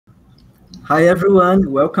Hi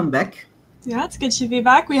everyone, welcome back. Yeah, it's good to be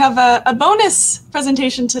back. We have a bonus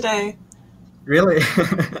presentation today. Really?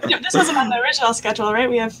 This wasn't on the original schedule, right?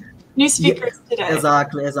 We have new speakers today.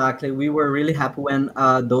 Exactly. We were really happy when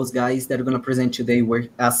those guys that are going to present today were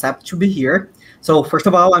accepted to be here. So first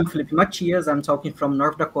of all, I'm Felipe Matias. I'm talking from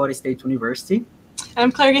North Dakota State University.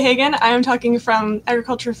 I'm Claire Gehagen. I am talking from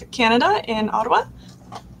Agriculture Canada in Ottawa.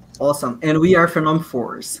 Awesome. And we are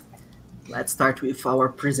PhenomeForce. Let's start with our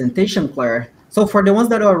presentation, Claire. So for the ones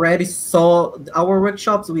that already saw our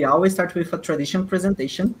workshops, we always start with a traditional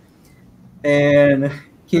presentation. And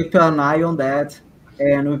keep an eye on that.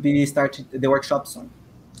 And we'll be starting the workshop soon.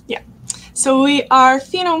 Yeah. So we are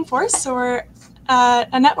PhenomeForce. So we're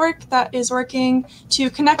a network that is working to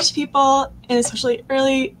connect people and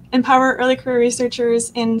especially empower early career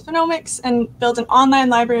researchers in phenomics and build an online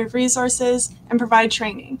library of resources and provide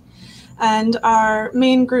training. And our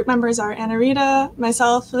main group members are Anna Rita,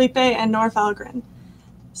 myself, Felipe, and Nora Falgren.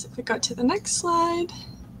 So if we go to the next slide.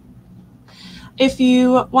 If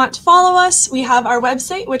you want to follow us, we have our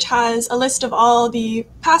website, which has a list of all the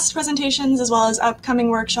past presentations, as well as upcoming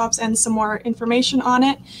workshops and some more information on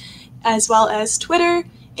it, as well as Twitter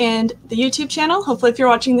and the YouTube channel. Hopefully, if you're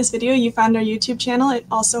watching this video, you found our YouTube channel. It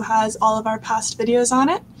also has all of our past videos on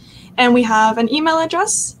it. And we have an email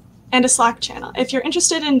address and a Slack channel. If you're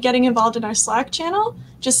interested in getting involved in our Slack channel,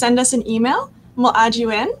 just send us an email and we'll add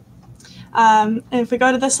you in. And if we go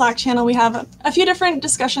to the Slack channel, we have a few different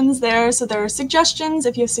discussions there. So there are suggestions,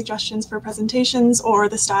 if you have suggestions for presentations or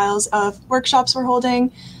the styles of workshops we're holding,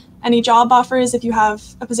 any job offers, if you have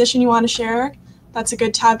a position you want to share, that's a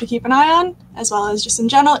good tab to keep an eye on, as well as just some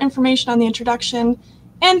general information on the introduction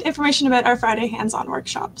and information about our Friday hands-on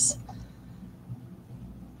workshops.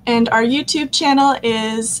 And our YouTube channel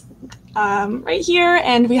is right here,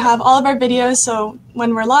 and we have all of our videos. So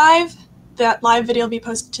when we're live, that live video will be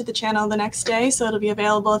posted to the channel the next day. So it'll be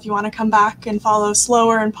available if you want to come back and follow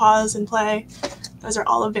slower and pause and play. Those are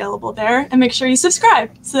all available there. And make sure you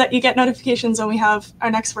subscribe so that you get notifications when we have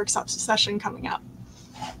our next workshop session coming up.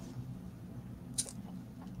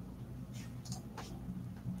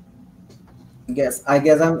 I guess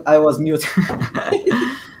I was mute.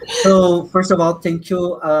 So first of all, thank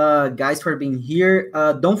you guys for being here.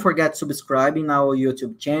 Don't forget subscribing our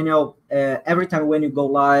YouTube channel. Every time when you go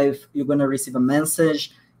live, you're gonna receive a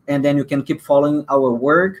message, and then you can keep following our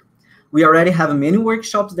work. We already have many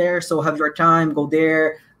workshops there, so have your time, go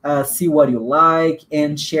there, see what you like,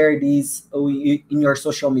 and share these in your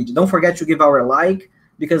social media. Don't forget to give our like,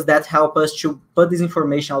 because that helps us to put this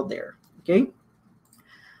information out there, okay?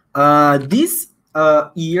 This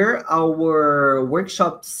year, our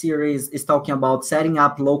workshop series is talking about setting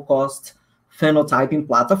up low-cost phenotyping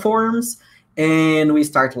platforms, and we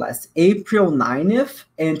start last April 9th,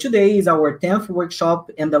 and today is our 10th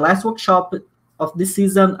workshop and the last workshop of this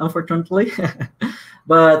season, unfortunately,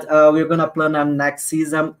 but we're gonna plan on next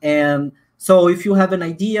season. And so if you have an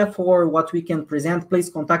idea for what we can present, please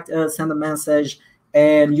contact us, send a message,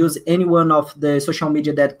 and use any one of the social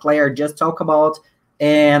media that Claire just talked about,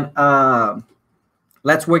 and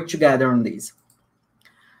let's work together on this.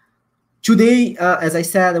 Today, as I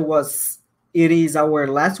said, it is our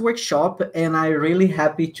last workshop, and I'm really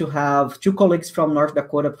happy to have two colleagues from North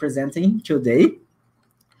Dakota presenting today,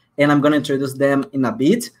 and I'm going to introduce them in a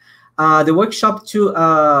bit. The workshop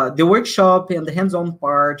and the hands-on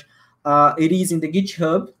part, it is in the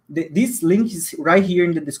GitHub. This link is right here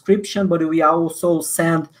in the description, but we also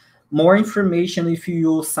send more information if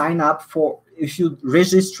you sign up if you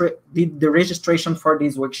did the registration for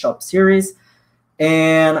this workshop series.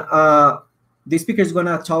 And the speaker is going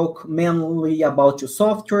to talk mainly about two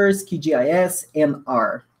softwares, QGIS and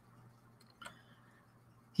R.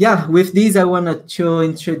 Yeah, with this, I wanted to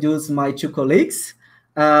introduce my two colleagues,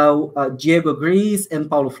 Diego Gris and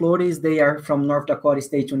Paulo Flores. They are from North Dakota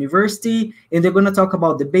State University, and they're going to talk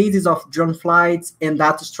about the basis of drone flights and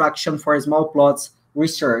data extraction for small plots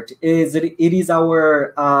research. It is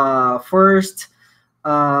our first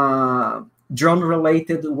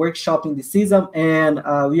drone-related workshop in the season, and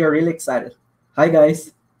we are really excited. Hi,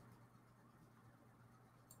 guys.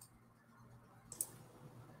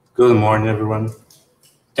 Good morning, everyone.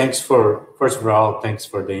 First of all, thanks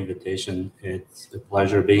for the invitation. It's a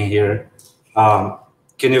pleasure being here.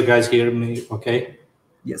 Can you guys hear me okay?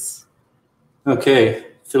 Yes. Okay,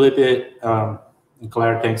 Felipe, and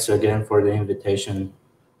Claire, thanks again for the invitation.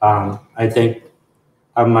 I think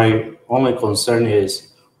my only concern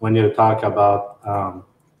is when you talk about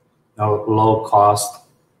low cost,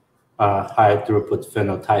 high throughput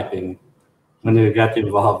phenotyping, when you get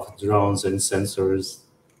involved with drones and sensors,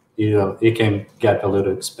 it can get a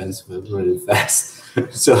little expensive really fast.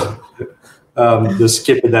 So Just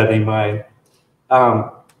keep that in mind.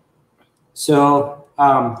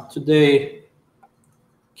 Today,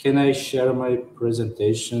 can I share my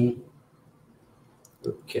presentation?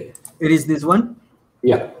 Okay. It is this one?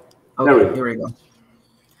 Yeah. Okay, here we go.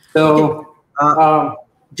 So, okay.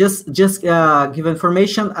 Just give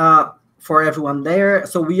information for everyone there.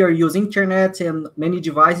 So we are using internet and many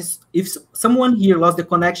devices. If someone here lost the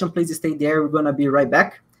connection, please stay there. We're gonna be right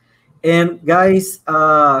back. And guys,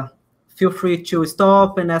 feel free to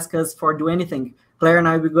stop and ask us for do anything. Claire and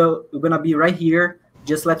I, we're gonna be right here.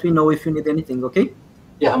 Just let me know if you need anything, okay?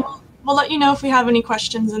 Yeah, we'll let you know if we have any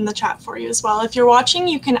questions in the chat for you as well. If you're watching,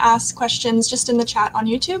 you can ask questions just in the chat on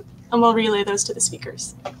YouTube, and we'll relay those to the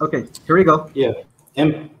speakers. Okay, here we go. Yeah,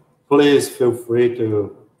 and please feel free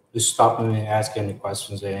to stop me and ask any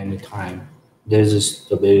questions at any time. This is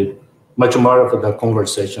to be much more of the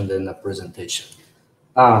conversation than a presentation.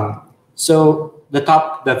 So the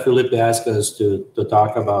topic that Felipe asked us to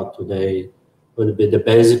talk about today would be the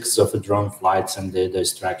basics of drone flights and data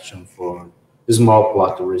extraction for small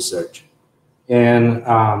plot research. And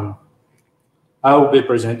I will be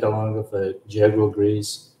presenting along with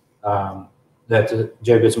Gris.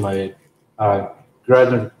 Diego is my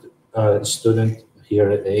graduate student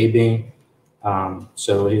here at ABIN.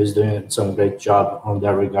 So he is doing some great job on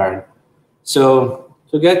that regard. So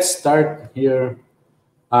to get started here,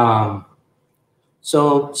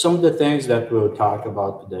 so some of the things that we'll talk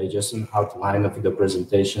about today, just an outline of the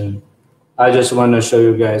presentation. I just want to show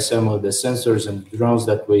you guys some of the sensors and drones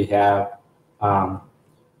that we have,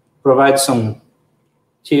 provide some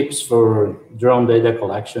tips for drone data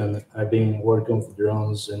collection. I've been working with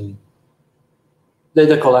drones and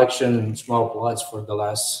data collection in small plots for the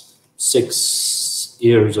last 6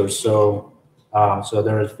 years or so. So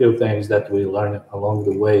there are a few things that we learned along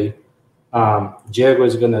the way. Diego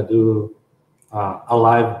is going to do a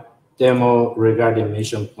live demo regarding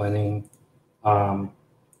mission planning, a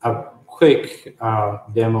quick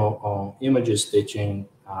demo on image stitching,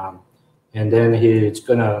 and then he's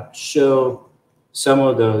going to show some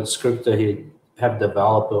of the scripts that he have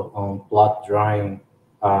developed on plot drawing,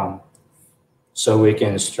 so we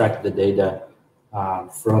can extract the data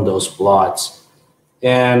from those plots.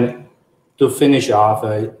 And to finish off,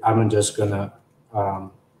 I'm just going to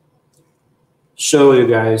show you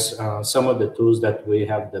guys some of the tools that we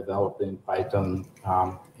have developed in Python,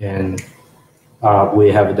 and we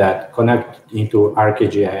have that connect into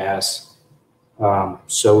ArcGIS,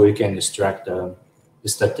 so we can extract the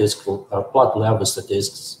statistical plot level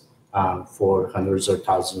statistics for hundreds or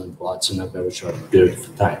thousands of plots in a very short period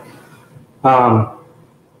of time.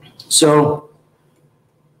 So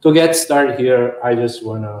to get started here, I just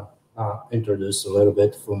want to introduce a little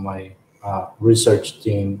bit from my research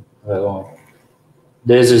team.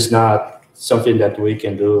 This is not something that we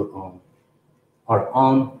can do on our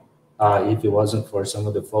own. If it wasn't for some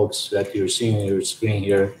of the folks that you're seeing on your screen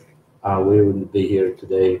here, we wouldn't be here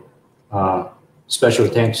today. Special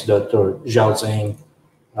thanks to Dr. Zhao Zhang.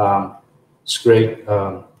 It's a great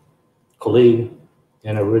colleague,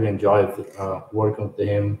 and I really enjoyed working with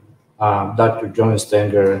him. Dr. John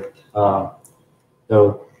Stenger,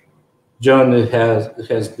 though John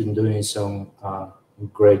has been doing some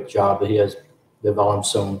great job. He has developed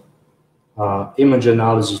some image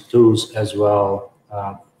analysis tools as well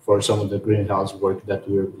for some of the greenhouse work that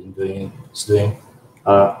we've been doing. It's doing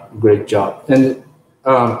a great job. And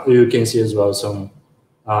you can see as well some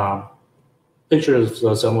pictures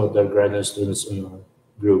of some of the graduate students in our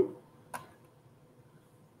group.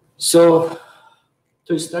 So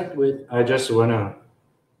to start with, I just want to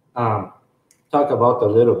talk about a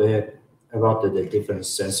little bit about the different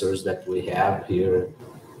sensors that we have here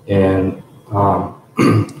and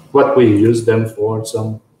what we use them for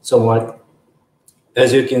somewhat.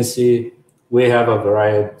 As you can see, we have a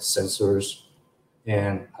variety of sensors,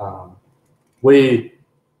 and the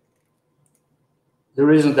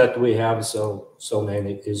reason that we have so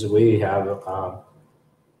many is we have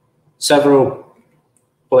several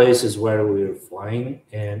places where we're flying,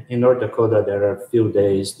 and in North Dakota there are a few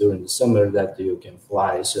days during the summer that you can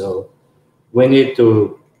fly. So we need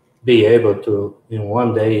to be able to, in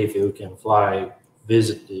one day, if you can fly,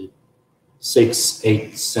 visit the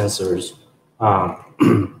 6-8 sensors.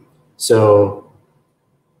 So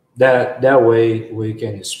that way we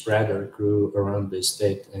can spread our crew around the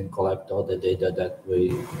state and collect all the data that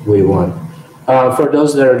we want. For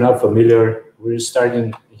those that are not familiar, we're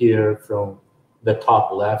starting here from the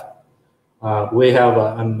top left. We have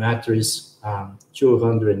a Matrix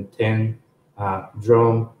 210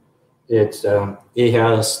 drone. It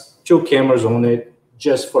has 2 cameras on it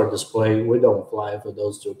just for display. We don't fly for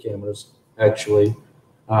those 2 cameras, actually.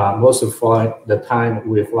 most of the time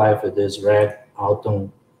we fly with this red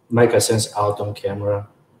Autumn, MicaSense Autumn camera.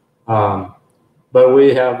 But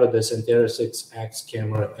we have the Centera 6X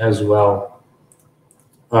camera as well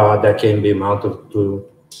that can be mounted to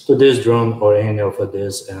this drone or any of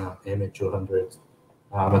these MA200,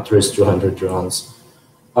 Matrice 200 drones.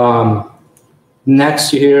 Next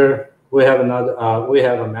here we have a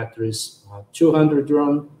Matrice 200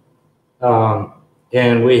 drone,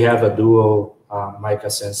 and we have a dual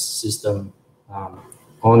MicaSense system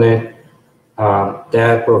on it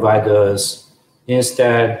that provides us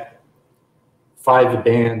instead 5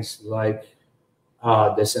 bands like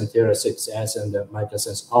the Centera 6S and the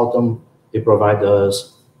MicaSense Autumn. It provides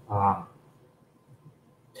us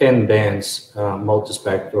 10 bands,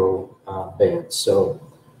 multispectral bands. So,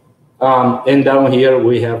 and down here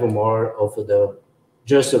we have more of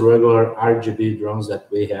just the regular RGB drones that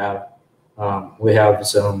we have. We have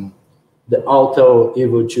the Alto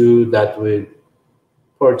Evo 2 that we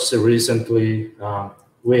purchased recently.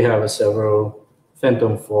 We have several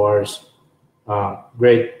PhenomeForce,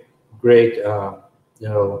 great,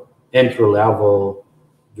 entry-level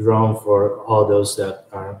drone for all those that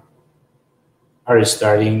are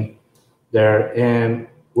starting there. And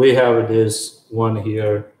we have this one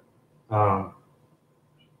here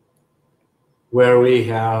where we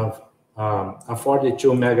have a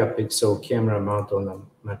 42 megapixel camera mount on the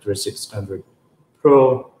Matrice 600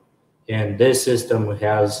 Pro, and this system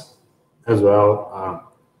has as well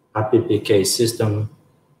a PPK system,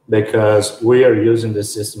 because we are using the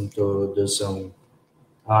system to do some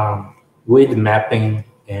width mapping,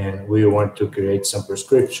 and we want to create some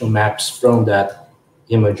prescription maps from that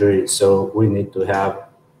imagery. So we need to have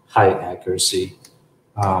high accuracy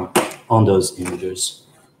on those images.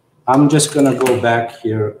 I'm just gonna go back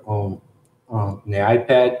here on the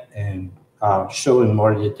iPad and show in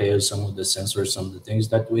more detail some of the sensors, some of the things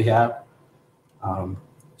that we have.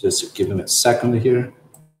 Just give them a second here.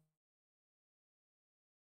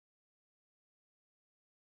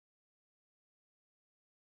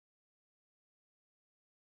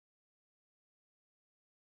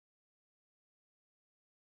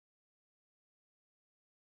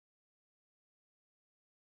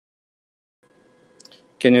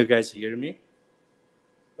 Can you guys hear me?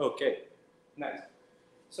 Okay, nice.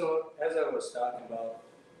 So as I was talking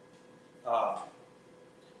about,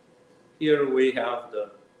 here we have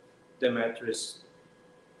the Matrice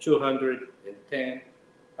 210.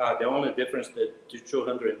 The only difference that the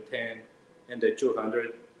 210 and the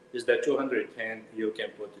 200 is that 210 you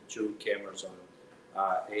can put the 2 cameras on.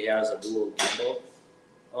 It has a dual gimbal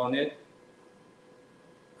on it.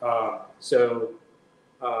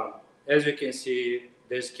 As you can see,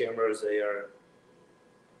 these cameras, they are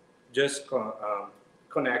just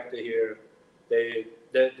connected here. The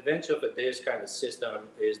advantage of this kind of system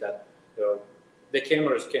is that the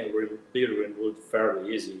cameras can be removed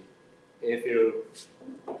fairly easy. If you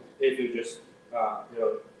just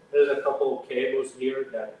there's a couple of cables here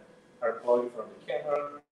that are pulling from the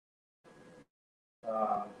camera,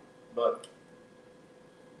 but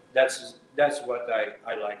that's what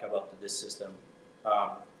I like about this system.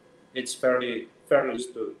 It's fairly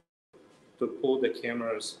easy to pull the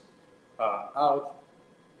cameras out.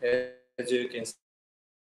 As you can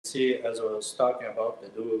see, as I was talking about the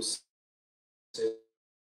dual system,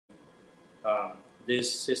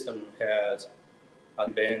 this system has a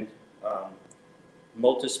band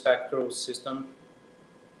multispectral system.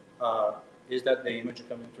 Is that the image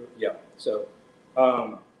coming through? Yeah. So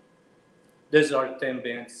these are 10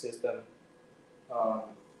 band system.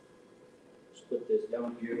 Let's put this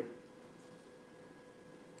down here.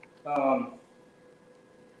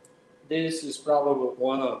 This is probably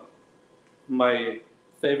one of my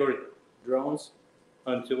favorite drones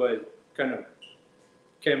until I kind of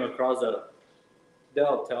came across the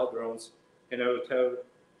Delta drones. And I would tell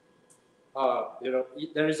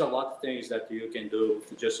there is a lot of things that you can do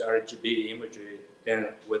with just RGB imagery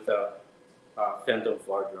and with a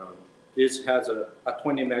PhenomeForce drone. This has a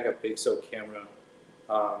 20 megapixel camera.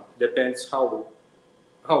 Depends how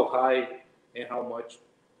high and how much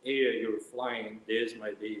area you're flying. This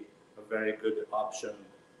might be a very good option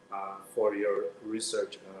for your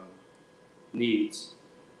research needs.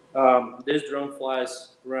 This drone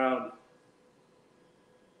flies around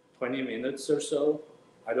 20 minutes or so.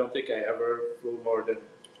 I don't think I ever flew more than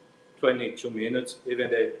 22 minutes. Even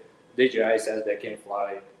the DJI says they can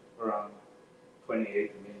fly around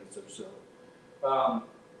 28 minutes or so.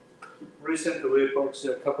 Recently, we purchased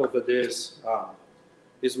a couple of these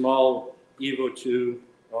small Evo 2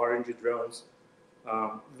 orange drones,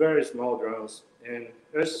 very small drones. And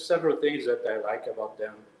there's several things that I like about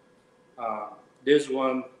them. this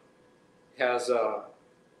one has a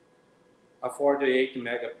 48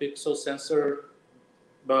 megapixel sensor,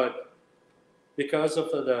 but because of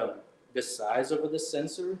the size of the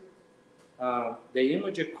sensor, the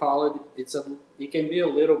image quality, it can be a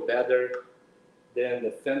little better than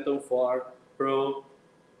the PhenomeForce Pro,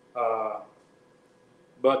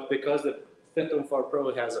 but because the PhenomeForce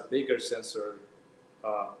Pro has a bigger sensor,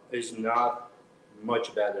 it's not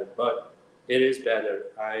much better, but it is better.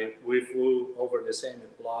 We flew over the same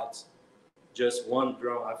plots, just one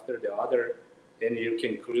drone after the other, and you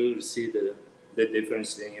can clearly see the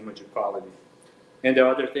difference in image quality. And the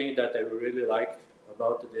other thing that I really like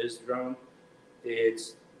about this drone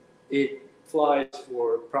is it flies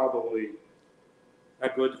for probably a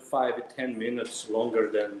good 5-10 minutes longer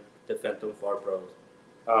than the PhenomeForce Pro.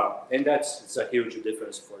 And it's a huge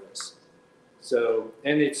difference for us. So,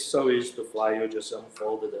 and it's so easy to fly. You just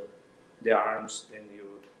unfold the arms and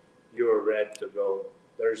you're ready to go.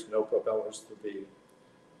 There's no propellers to be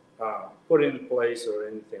put in place or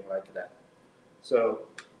anything like that. So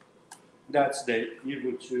that's the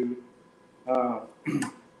Evo 2.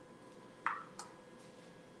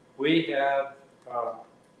 We have,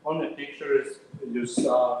 on the pictures you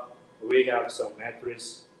saw, we have some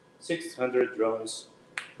Matrix 600 drones,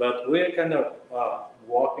 but we're kind of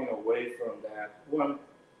walking away from that. One,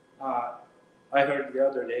 I heard the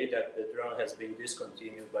other day that the drone has been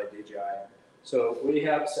discontinued by DJI. So we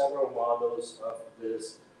have several models of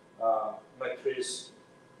this Matrix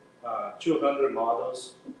 200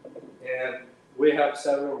 models, and we have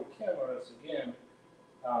several cameras again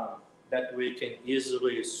that we can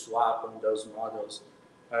easily swap on those models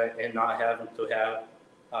and not having to have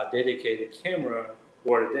a dedicated camera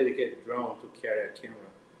or a dedicated drone to carry a camera.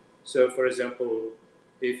 So for example,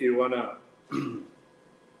 if you wanna,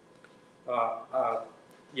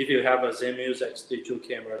 if you have a Zemuse X-T2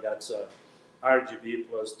 camera that's a RGB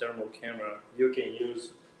plus thermal camera, you can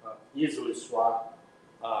easily swap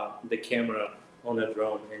the camera on a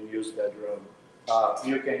drone and use that drone.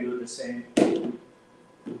 You can do the same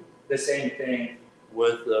thing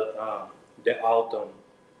with the Alton.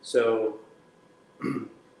 So,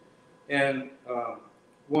 and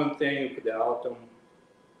one thing with the Alton,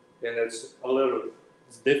 and it's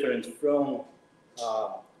different from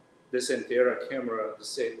the Centera camera, the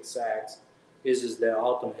SAGs, is the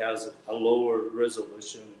Alton has a lower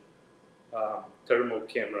resolution thermal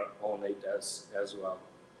camera on it as well.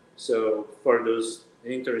 So for those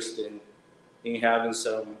interested in having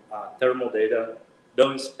some thermal data,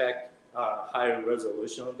 don't expect higher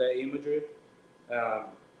resolution of the imagery,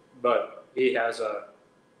 but it has a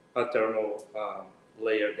thermal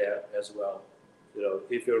layer there as well. You know,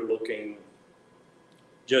 if you're looking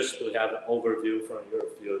just to have an overview from your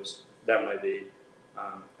views, that might be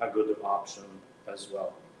a good option as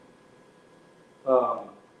well.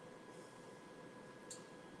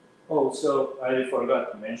 Also, I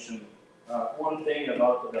forgot to mention one thing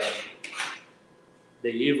about the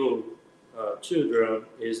Evo 2 drone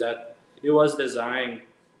is that it was designed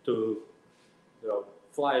to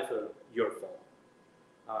fly for your phone.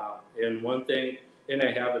 And one thing, and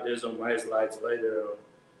I have this on my slides later,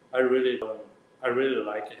 I really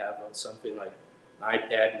like to have something like an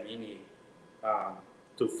iPad mini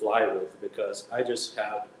to fly with, because I just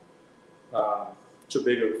have two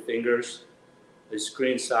bigger fingers. The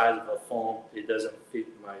screen size of a phone, it doesn't fit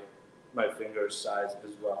my finger size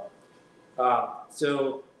as well.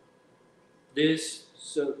 So this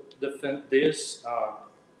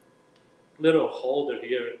little holder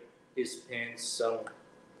here is pinned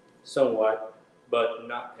somewhat, but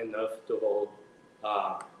not enough to hold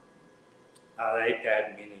an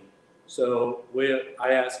iPad mini. So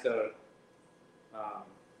I asked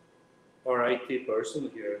our IT person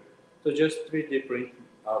here to just 3D print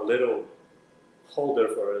a little holder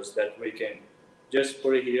for us that we can just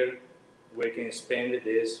put it here. We can expand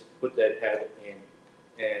this, put that head in,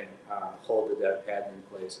 and hold that head in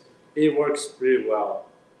place. It works pretty well.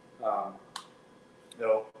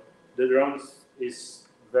 The drone is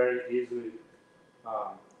very easy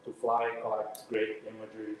to fly, collects great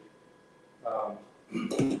imagery.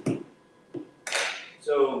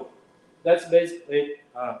 So that's basically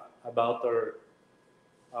about our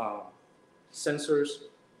sensors.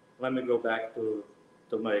 Let me go back to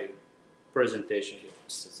my presentation here.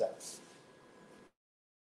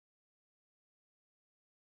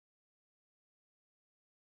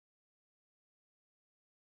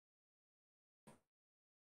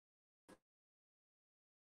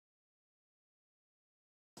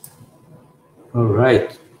 All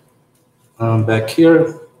right, back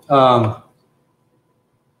here.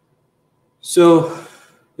 So,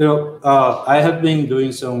 I have been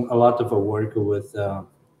doing a lot of work with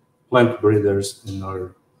plant breeders in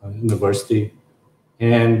our university,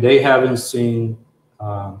 and they haven't seen,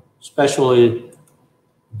 especially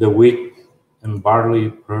the wheat and barley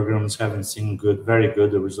programs, haven't seen very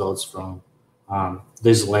good results from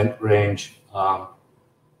this length range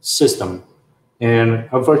system. And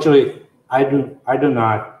unfortunately, I do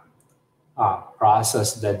not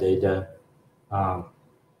process that data.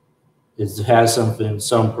 It has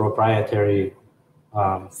some proprietary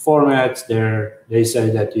formats there. They say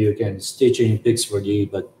that you can stitch in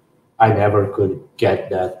Pix4D, but I never could get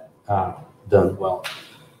that done well.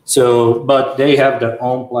 So, but they have their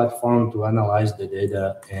own platform to analyze the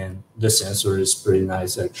data, and the sensor is pretty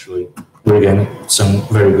nice, actually. We're getting some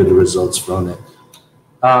very good results from it.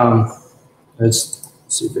 Let's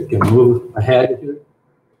see if I can move ahead here.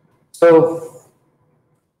 So,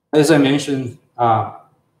 as I mentioned, I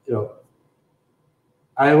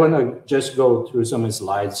want to just go through some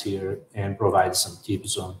slides here and provide some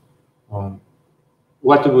tips on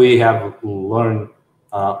what we have learned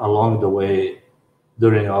along the way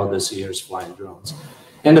during all these years flying drones.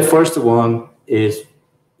 And the first one is,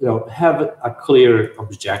 have a clear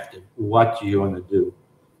objective, what you want to do,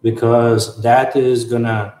 because that is going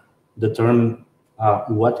to determine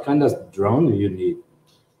what kind of drone you need.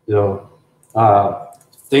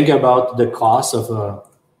 Think about the cost of a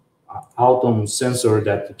Autumn sensor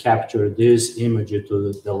that capture this image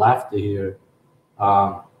to the left here,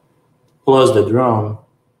 plus the drone,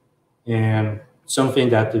 and something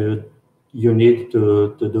that you need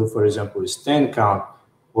to do, for example, stand count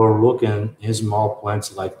or looking in small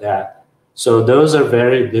plants like that. So those are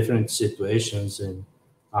very different situations, and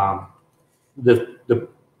the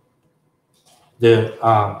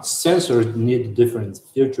sensors need different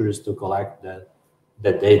features to collect the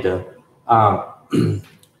data.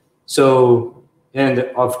 So, and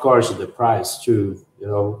of course the price too.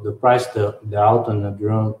 The price, the out on the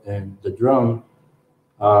drone,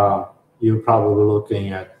 you're probably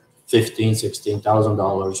looking at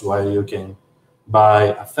 $15,000–$16,000, while you can buy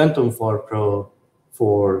a Phantom 4 Pro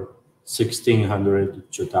for $1,600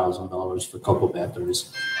 to $2,000 for a couple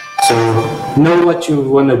batteries. So know what you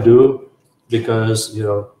want to do, because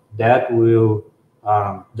that will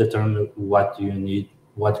determine what you need,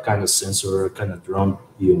 what kind of sensor or kind of drone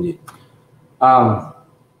you need.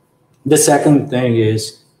 The second thing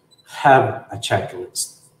is have a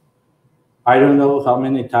checklist. I don't know how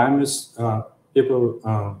many times people,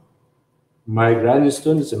 my graduate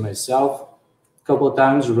students and myself, a couple of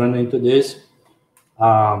times run into this.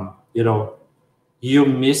 You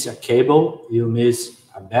miss a cable, you miss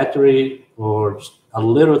a battery, or a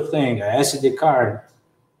little thing, an SD card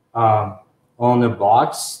on a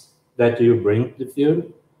box that you bring to the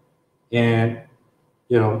field, and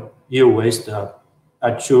you waste a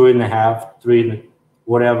 2.5, 3,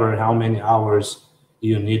 whatever, how many hours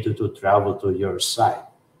you need to travel to your site.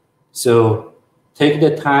 So take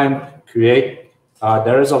the time, create.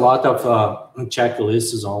 There is a lot of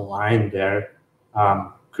checklists online there.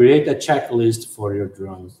 Create a checklist for your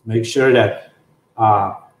drones. Make sure that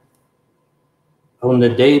on the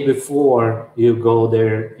day before, you go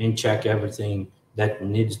there and check everything that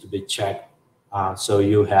needs to be checked, so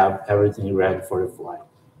you have everything ready for the flight.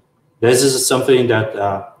 This is something that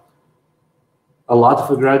a lot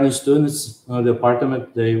of graduate students in the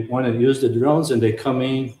department, they want to use the drones, and they come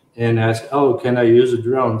in and ask, oh, can I use the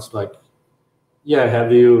drones? Like, yeah,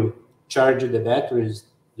 have you charged the batteries?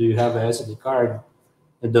 Do you have an SD card?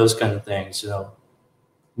 And those kind of things. So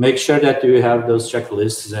make sure that you have those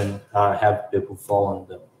checklists and have people follow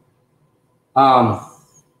them.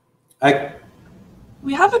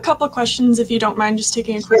 We have a couple questions, if you don't mind just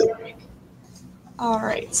taking a quick break. All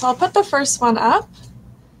right, so I'll put the first one up.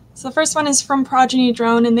 So the first one is from Progeny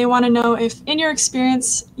Drone, and they want to know if, in your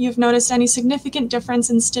experience, you've noticed any significant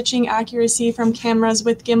difference in stitching accuracy from cameras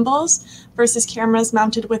with gimbals versus cameras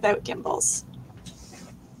mounted without gimbals.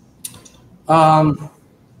 I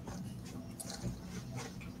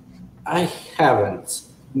haven't.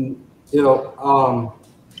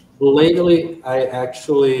 Lately, I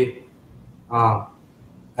actually,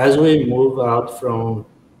 as we move out from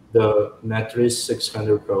the Matrix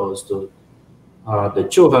 600 Pros to the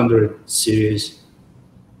 200 series,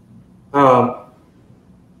 having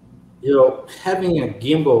a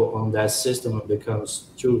gimbal on that system becomes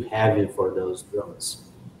too heavy for those drones.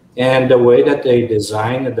 And the way that they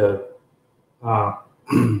design the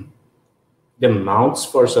mounts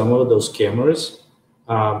for some of those cameras,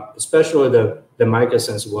 especially the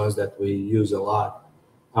MicaSense ones that we use a lot,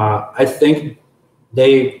 I think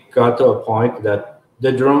they got to a point that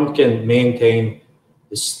the drone can maintain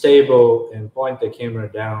stable and point the camera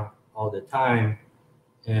down all the time.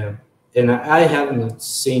 And I haven't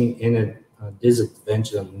seen any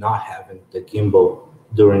disadvantage of not having the gimbal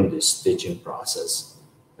during the stitching process.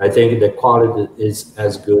 I think the quality is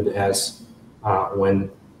as good as when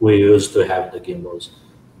we used to have the gimbals.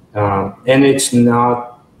 And it's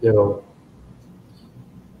not,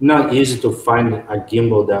 not easy to find a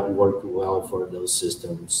gimbal that worked well for those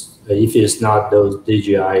systems. If it's not those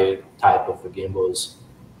DJI type of gimbals,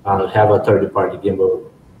 have a third-party gimbal,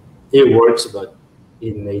 it works, but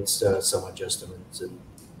it needs some adjustments and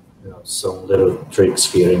some little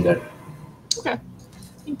tricks here and there. Okay,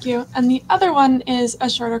 thank you. And the other one is a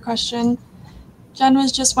shorter question. Jen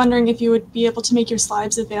was just wondering if you would be able to make your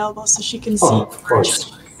slides available so she can see. Oh, of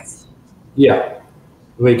course. Yeah,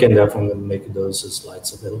 we can definitely make those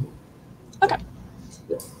slides available. Okay.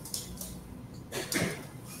 Yeah.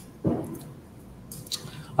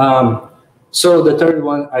 So the third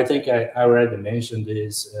one, I think I already mentioned,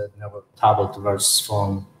 is tablet versus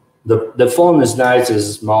phone. The phone is nice,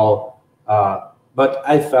 it's small, but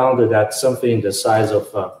I found that something the size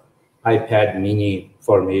of iPad mini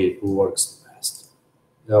for me works best.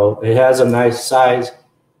 It has a nice size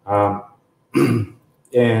and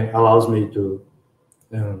allows me to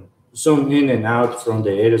zoom in and out from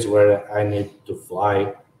the areas where I need to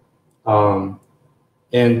fly.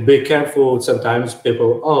 And be careful, sometimes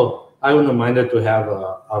people, I wouldn't mind it to have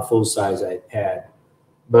a full-size iPad,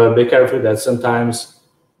 but be careful that sometimes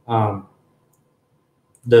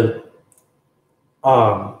the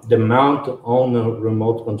mount on the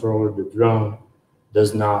remote control of the drone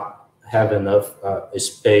does not have enough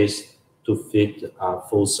space to fit a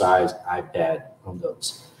full-size iPad on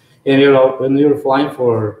those. And when you're flying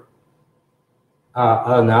for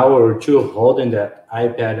an hour or two holding that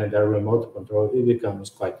iPad and that remote control, it becomes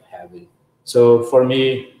quite heavy. So for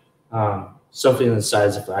me, something the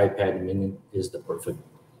size of the iPad mini is the perfect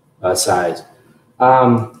size.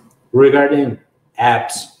 Regarding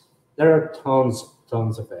apps, there are tons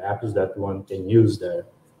of apps that one can use there.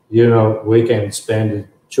 We can spend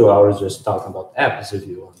 2 hours just talking about apps if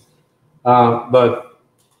you want. But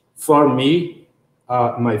for me,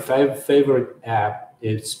 my favorite app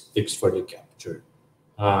is Pix4D Capture.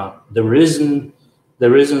 The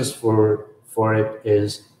reasons for it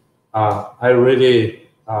is I really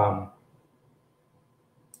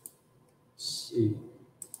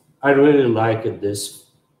like this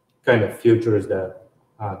kind of features that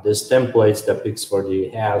this templates that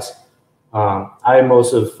Pix4D has. I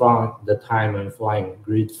mostly found the time I'm flying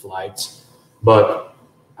grid flights, but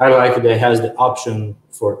I like that it has the option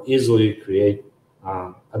for easily create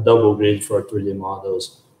a double grid for 3D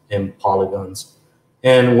models and polygons.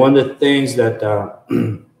 And one of the things that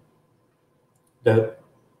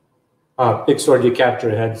Pix4D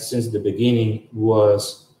Capture had since the beginning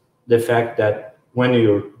was the fact that when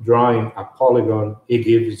you're drawing a polygon, it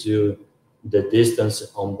gives you the distance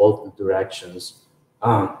on both directions.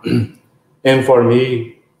 And for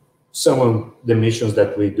me, some of the missions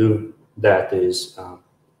that we do, that is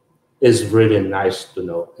really nice to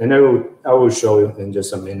know. And I will show you in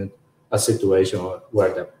just a minute a situation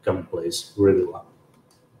where that can place really well.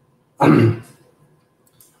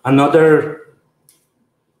 Another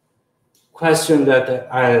question that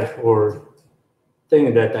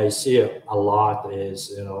thing that I see a lot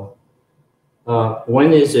is,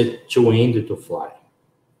 when is it too windy to fly?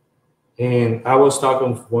 And I was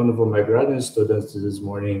talking with one of my graduate students this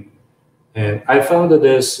morning, and I found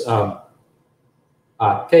this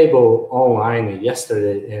table online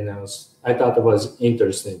yesterday, and I thought it was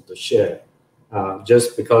interesting to share,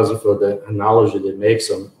 just because of the analogy they make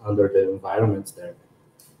under the environments there.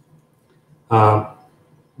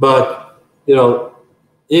 But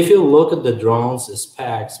if you look at the drones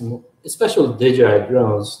specs, especially DJI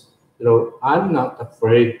drones, I'm not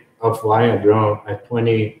afraid of flying a drone at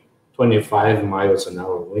 25 miles an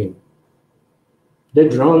hour wind. The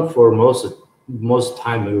drone, for most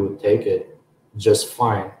time, we would take it just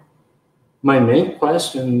fine. My main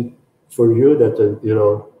question for you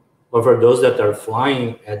or for those that are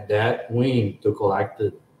flying at that wind to collect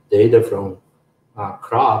the data from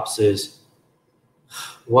crops is,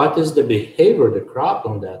 what is the behavior of the crop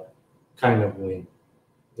on that kind of wind?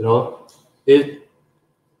 I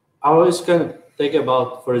always kind of think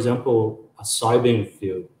about, for example, a soybean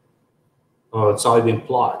field or soybean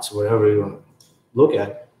plots, wherever you want to look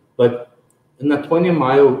at. But in a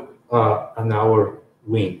 20-mile an hour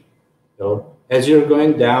wind, as you're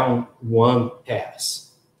going down one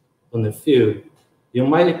pass on the field, you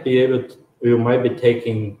might be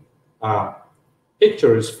taking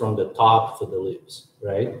pictures from the top to the leaves,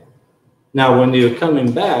 right? Now, when you're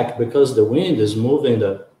coming back, because the wind is moving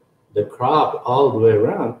the crop all the way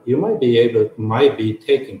around, you might be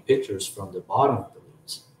taking pictures from the bottom of the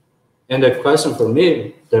leaves. And the question for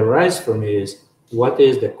me, the rise for me is, what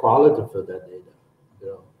is the quality for that data?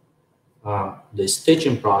 The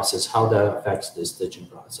stitching process, how that affects the stitching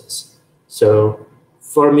process. So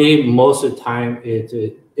for me, most of the time, if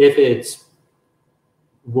it's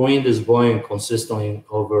wind is blowing consistently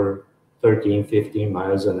over 13, 15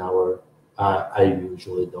 miles an hour, I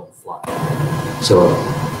usually don't fly. So,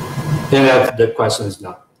 and that the question is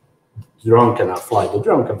not, the drone cannot fly. The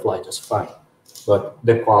drone can fly just fine, but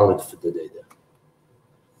the quality for the data.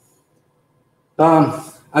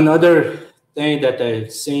 Another thing that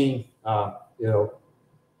I've seen,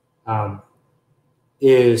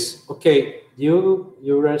 is, okay, you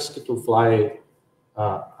risk to fly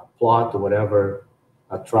a plot or whatever,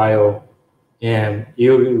 a trial, and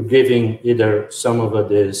you're giving either some of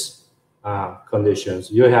these conditions.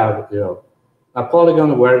 You have, a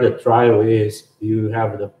polygon where the trial is. You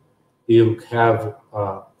have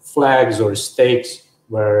flags or stakes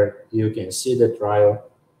where you can see the trial,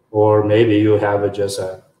 or maybe you have just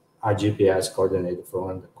a GPS coordinate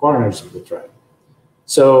from the corners of the trial.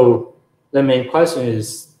 So the main question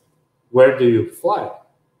is, where do you fly?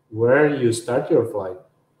 Where you start your flight?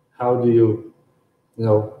 How do you,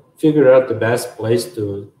 figure out the best place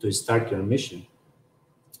to start your mission?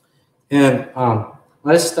 And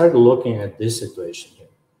let's start looking at this situation here.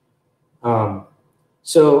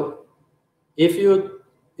 So if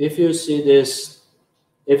you see this,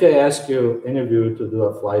 if I ask you, any of you, to do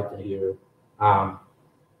a flight here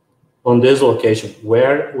on this location,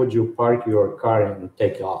 where would you park your car and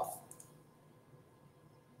take off?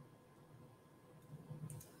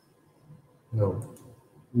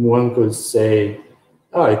 One could say,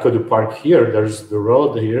 oh, I could park here. There's the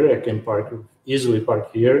road here. I can easily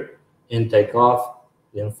park here and take off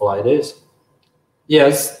and fly this.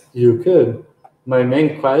 Yes, you could. My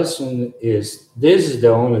main question is, this is the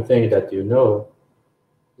only thing that you know.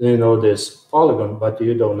 You know this polygon, but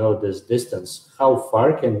you don't know this distance. How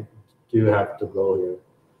far do you have to go here?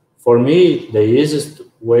 For me, the easiest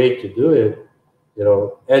way to do it,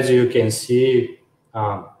 as you can see,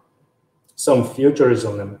 some features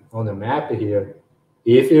on the map here.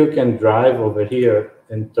 If you can drive over here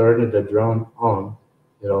and turn the drone on,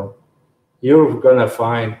 you're gonna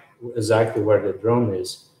find exactly where the drone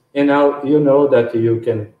is. And now you know that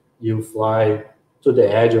you fly to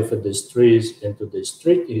the edge of these trees into the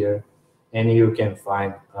street here, and you can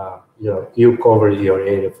find, you cover your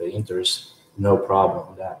area of interest, no problem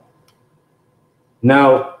with that.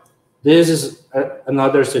 Now, this is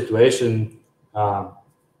another situation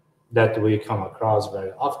that we come across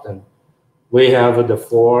very often. We have the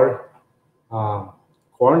four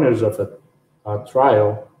corners of a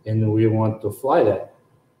trial, and we want to fly that.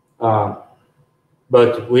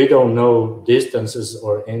 But we don't know distances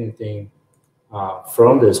or anything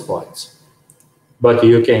from these points. But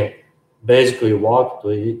you can basically walk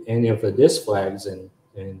to any of these flags and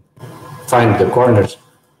find the corners.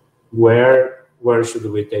 Where should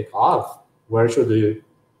we take off? Where should we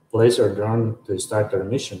place our drone to start our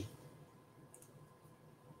mission?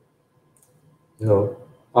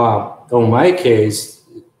 On my case,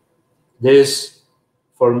 this,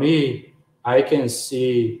 for me, I can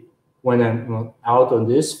see when I'm out on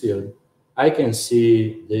this field, I can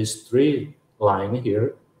see this tree line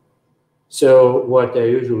here. So what I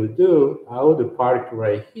usually do, I would park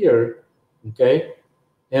right here, okay,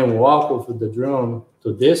 and walk with the drone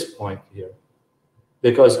to this point here,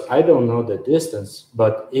 because I don't know the distance.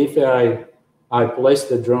 But if I place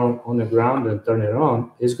the drone on the ground and turn it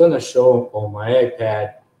on, it's gonna show on my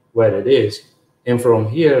iPad where it is. And from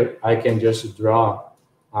here, I can just draw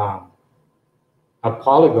a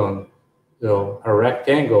polygon, a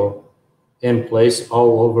rectangle, and place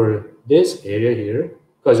all over this area here,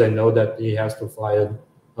 because I know that he has to fly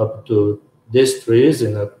up to these trees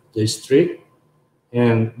and up this tree.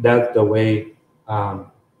 And that's the way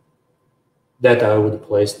that I would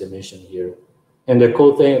place the mission here. And the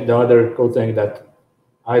other cool thing that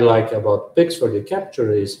I like about Pix for the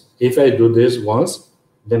capture is, if I do this once,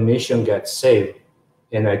 the mission gets saved,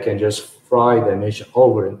 and I can just fly the mission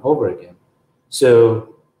over and over again.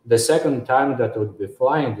 So the second time that I would be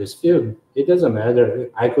flying this field, it doesn't matter.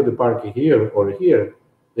 I could park here or here,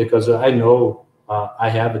 because I know I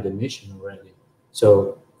have the mission already.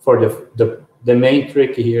 So for the main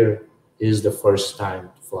trick here is the first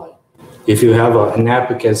time to fly. If you have an app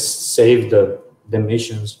that can save the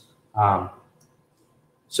missions,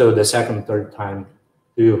 so the second, third time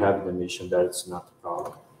you have the mission, that's not a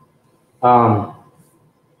problem.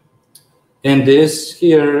 And this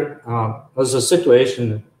here was a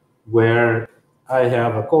situation where I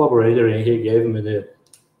have a collaborator and he gave me the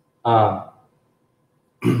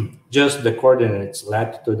just the coordinates,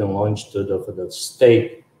 latitude and longitude of the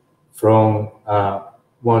state from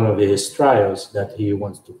one of his trials that he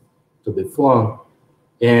wants to be flown.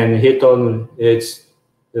 And he told me it's,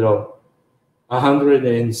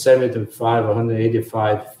 175,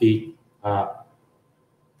 185 feet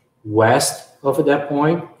west of that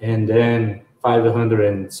point, and then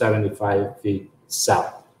 575 feet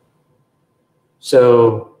south.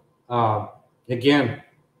 So again,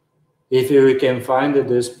 if you can find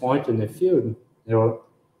this point in the field,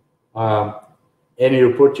 and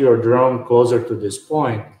you put your drone closer to this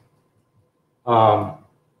point, now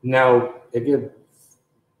again,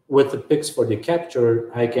 with the picks for the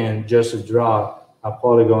capture, I can just draw a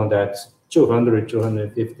polygon that's 200,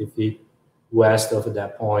 250 feet west of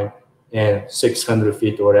that point and 600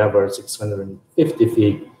 feet or whatever, 650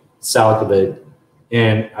 feet south of it.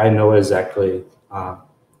 And I know exactly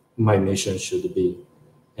my mission should be.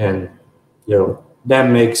 And, that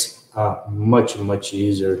makes much, much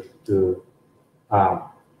easier to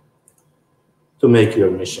make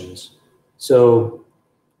your missions. So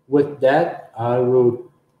with that, I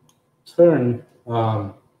will turn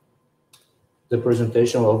the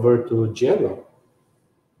presentation over to Diego.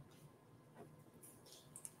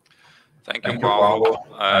 Thank you, Paulo.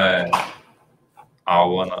 I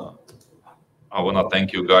wanna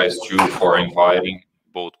thank you guys too for inviting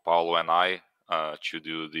both Paulo and I to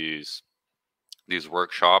do this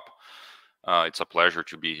workshop. It's a pleasure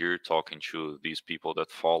to be here talking to these people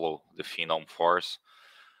that follow the PhenomeForce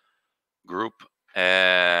group.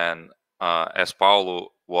 And as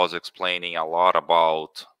Paulo was explaining a lot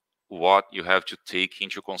about what you have to take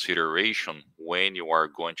into consideration when you are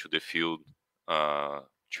going to the field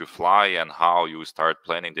to fly and how you start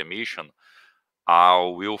planning the mission, I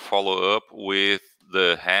will follow up with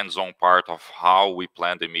the hands-on part of how we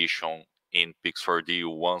plan the mission in Pix4D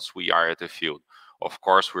once we are at the field. Of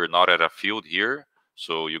course, we're not at a field here,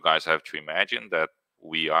 so you guys have to imagine that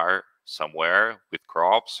we are somewhere with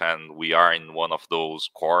crops and we are in one of those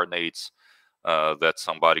coordinates that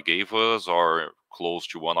somebody gave us, or close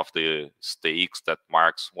to one of the stakes that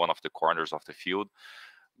marks one of the corners of the field.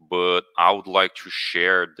 But I would like to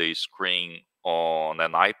share the screen on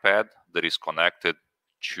an iPad that is connected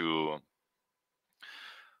to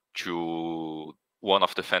one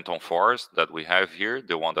of the PhenomeForce that we have here,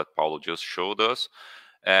 the one that Paulo just showed us.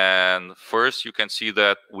 And first, you can see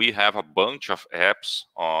that we have a bunch of apps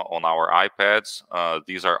on our iPads.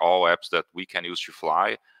 These are all apps that we can use to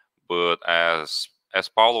fly. But as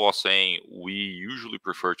Paulo was saying, we usually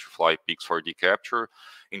prefer to fly Pix4D capture.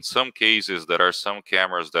 In some cases, there are some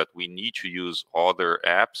cameras that we need to use other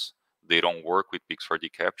apps. They don't work with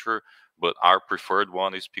Pix4D capture, but our preferred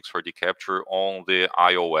one is Pix4D capture on the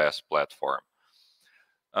iOS platform.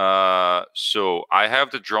 So I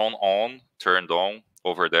have the drone turned on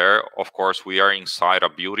over there. Of course, we are inside a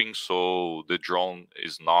building, so the drone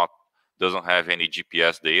doesn't have any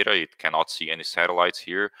GPS data. It cannot see any satellites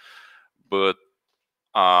here. But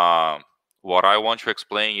what I want to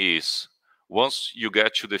explain is, once you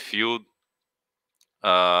get to the field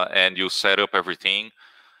and you set up everything,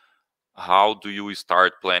 how do you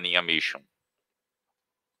start planning a mission?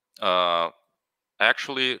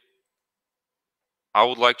 Actually, I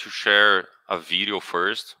would like to share a video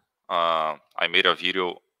first. I made a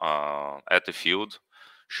video at the field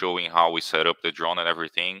showing how we set up the drone and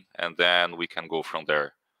everything, and then we can go from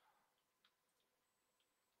there.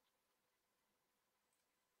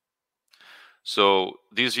 So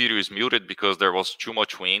this video is muted because there was too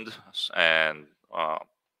much wind and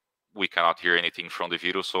we cannot hear anything from the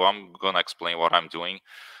video. So I'm gonna explain what I'm doing.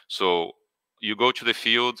 So you go to the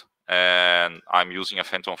field, and I'm using a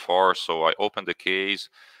PhenomeForce. So I open the case,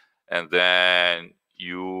 and then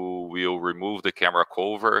you will remove the camera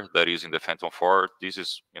cover that is in the PhenomeForce. This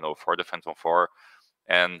is, for the PhenomeForce.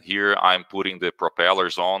 And here I'm putting the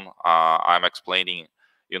propellers on. I'm explaining,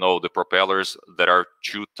 the propellers, there are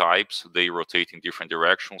two types. They rotate in different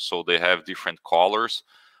directions, so they have different colors.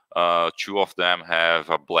 Two of them have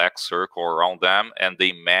a black circle around them, and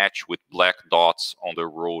they match with black dots on the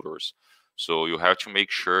rotors. So you have to make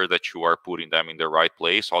sure that you are putting them in the right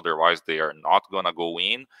place. Otherwise, they are not going to go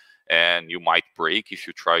in, and you might break if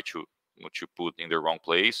you try to put in the wrong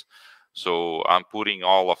place. So I'm putting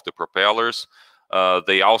all of the propellers.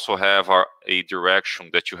 They also have a direction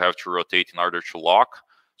that you have to rotate in order to lock.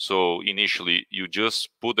 So initially, you just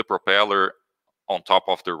put the propeller on top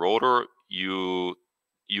of the rotor. You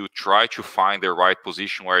try to find the right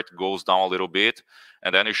position where it goes down a little bit,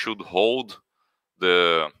 and then you should hold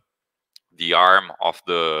the the arm of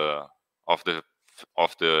the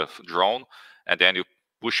drone, and then you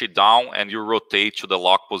push it down and you rotate to the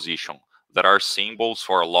lock position. There are symbols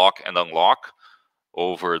for lock and unlock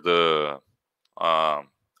over the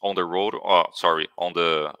on the road, sorry, on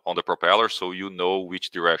the propeller, so you know which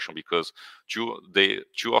direction, because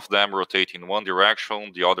two of them rotate in one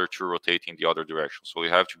direction, the other two rotate in the other direction. So you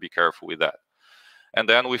have to be careful with that. And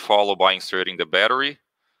then we follow by inserting the battery.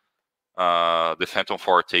 The Phantom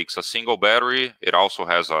 4 takes a single battery. It also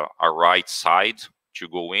has a right side to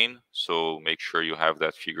go in, so make sure you have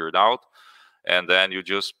that figured out. And then you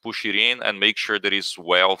just push it in and make sure that it's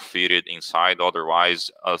well fitted inside. Otherwise,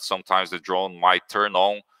 sometimes the drone might turn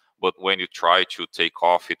on, but when you try to take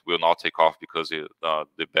off, it will not take off because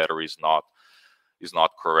the battery is not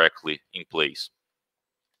correctly in place.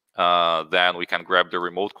 Then we can grab the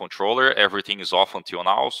remote controller. Everything is off until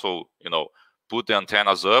now, so put the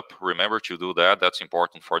antennas up. Remember to do that. That's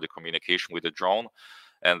important for the communication with the drone.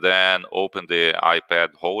 And then open the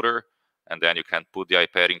iPad holder, and then you can put the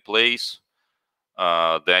iPad in place.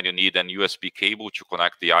 Then you need an USB cable to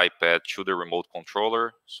connect the iPad to the remote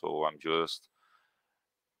controller. So I'm just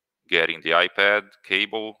getting the iPad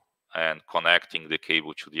cable and connecting the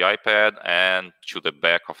cable to the iPad and to the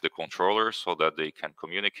back of the controller so that they can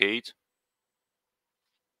communicate.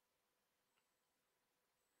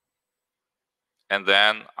 And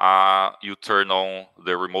then you turn on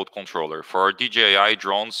the remote controller. For DJI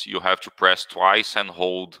drones, you have to press twice and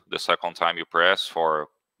hold the second time you press for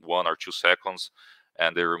 1 or 2 seconds,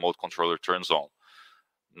 and the remote controller turns on.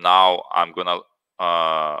 Now I'm gonna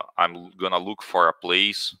look for a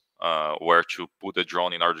place where to put the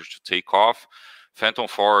drone in order to take off. Phantom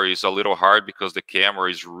 4 is a little hard because the camera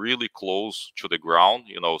is really close to the ground,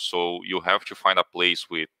 so you have to find a place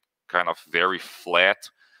with kind of very flat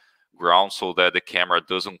ground so that the camera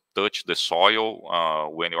doesn't touch the soil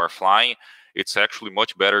when you are flying. It's actually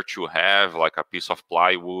much better to have like a piece of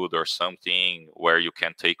plywood or something where you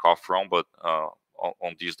can take off from, but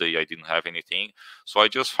on this day I didn't have anything. So I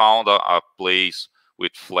just found a place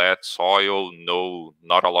with flat soil,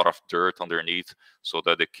 not a lot of dirt underneath, so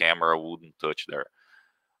that the camera wouldn't touch there.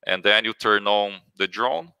 And then you turn on the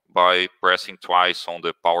drone by pressing twice on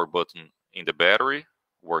the power button in the battery.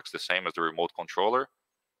 Works the same as the remote controller.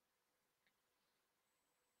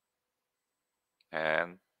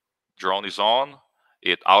 And drone is on.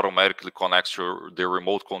 It automatically connects to the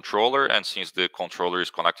remote controller, and since the controller is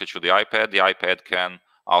connected to the iPad can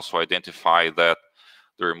also identify that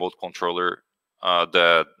the remote controller,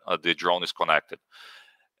 the drone is connected.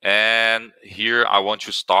 And here I want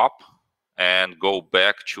to stop and go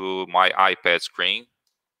back to my iPad screen,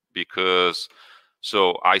 because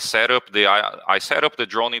so I set up the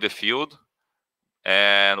drone in the field.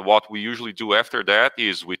 And what we usually do after that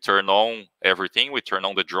is we turn on everything, we turn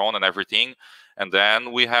on the drone and everything, and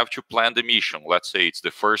then we have to plan the mission. Let's say it's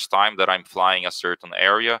the first time that I'm flying a certain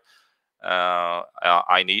area.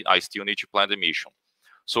 I still need to plan the mission.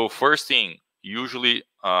 So first thing, usually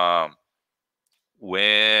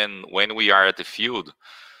when we are at the field,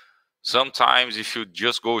 sometimes if you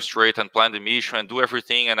just go straight and plan the mission and do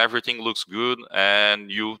everything and everything looks good,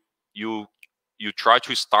 and you try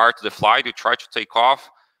to start the flight, you try to take off,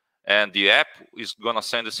 and the app is going to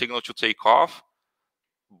send a signal to take off,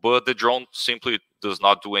 but the drone simply does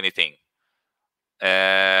not do anything.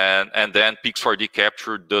 And then Pix4D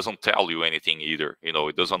capture doesn't tell you anything either.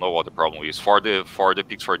 It doesn't know what the problem is. For the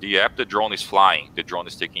Pix4D app, the drone is flying, the drone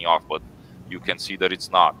is taking off, but you can see that it's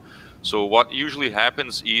not. So what usually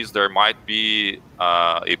happens is there might be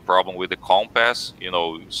a problem with the compass.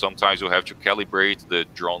 Sometimes you have to calibrate the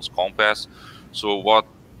drone's compass. So what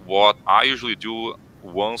I usually do,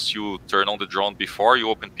 once you turn on the drone, before you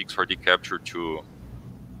open Pix4D capture to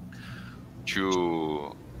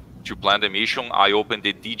plan the mission, I open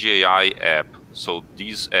the DJI app. So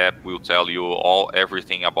this app will tell you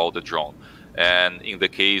everything about the drone. And in the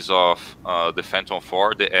case of the Phantom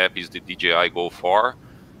 4, the app is the DJI Go 4.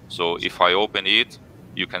 So if I open it,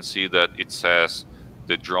 you can see that it says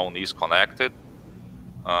the drone is connected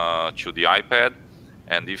to the iPad.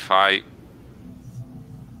 And if I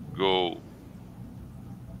go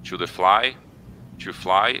to fly,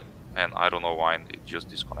 and I don't know why it just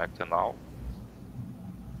disconnected now.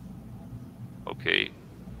 Okay,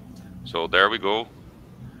 so there we go.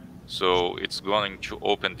 So it's going to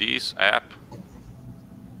open this app,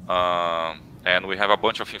 and we have a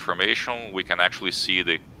bunch of information. We can actually see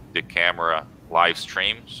the camera live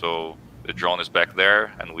stream. So the drone is back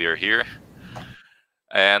there and we are here.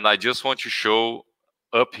 And I just want to show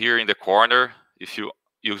up here in the corner, if you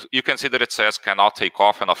can see that it says cannot take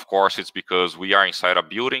off, and of course it's because we are inside a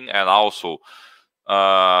building, and also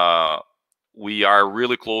we are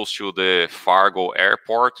really close to the Fargo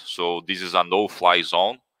airport, so this is a no-fly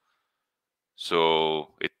zone. So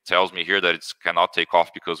it tells me here that it cannot take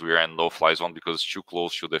off because we are in no-fly zone because it's too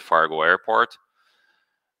close to the Fargo airport.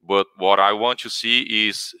 But what I want to see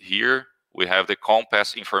is here we have the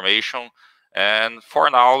compass information, and for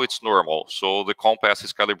now it's normal, so the compass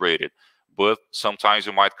is calibrated. But sometimes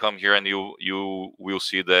you might come here and you will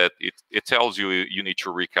see that it tells you you need to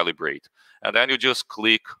recalibrate. And then you just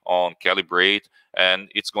click on calibrate, and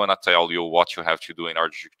it's going to tell you what you have to do in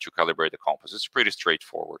order to calibrate the compass. It's pretty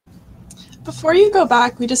straightforward. Before you go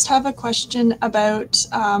back, we just have a question about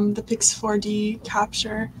the Pix4D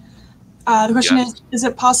capture. The question is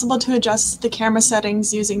it possible to adjust the camera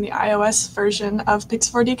settings using the iOS version of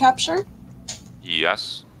Pix4D capture?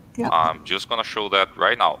 Yes. Yeah. I'm just going to show that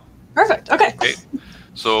right now. Perfect. Okay.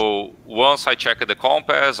 So once I check the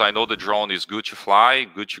compass, I know the drone is good to fly,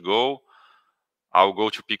 good to go. I'll go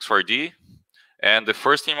to Pix4D. And the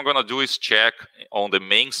first thing I'm going to do is check on the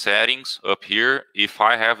main settings up here if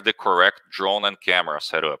I have the correct drone and camera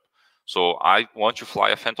set up. So I want to fly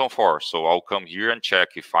a PhenomeForce. So I'll come here and check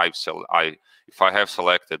if I have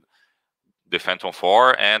selected the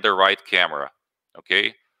PhenomeForce and the right camera.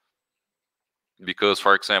 Okay. Because,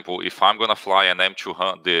 for example, if I'm going to fly an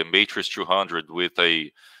M200, the Matrix 200 with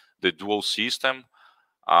the dual system,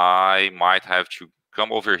 I might have to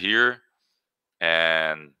come over here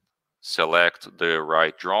and select the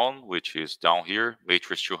right drone, which is down here,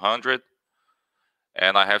 Matrix 200,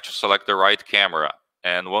 and I have to select the right camera.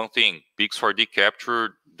 And one thing, Pix4D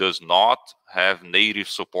capture does not have native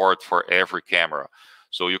support for every camera.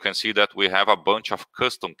 So you can see that we have a bunch of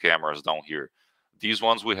custom cameras down here. These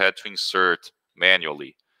ones we had to insert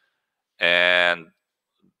manually. And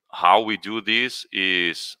how we do this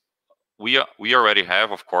is we already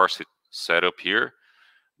have, of course, it set up here.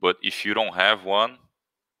 But if you don't have one,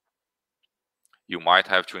 you might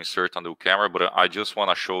have to insert a new camera. But I just want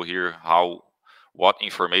to show here what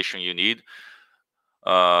information you need.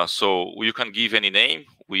 So you can give any name.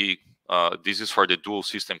 This is for the dual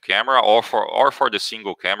system camera, or for the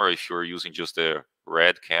single camera. If you're using just the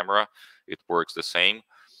red camera, it works the same.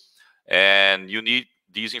 And you need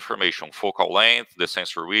this information: focal length, the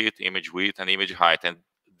sensor width, image width, and image height. And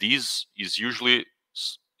this is usually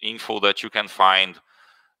info that you can find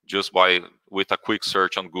just with a quick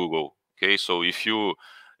search on Google. Okay, so if you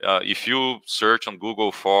search on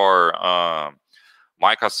Google for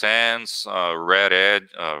Mica Sense, Red Edge,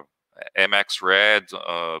 MX Red,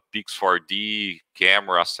 Pix4D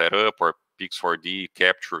camera setup, or Pix4D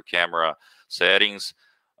capture camera settings,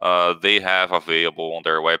 they have available on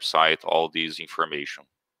their website all these information.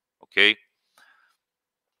 Okay.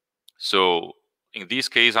 So in this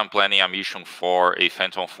case, I'm planning a mission for a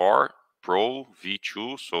PhenomeForce Pro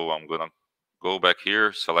V2. So I'm gonna go back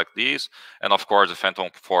here, select this, and of course the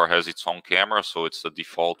PhenomeForce has its own camera, so it's the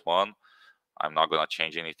default one. I'm not gonna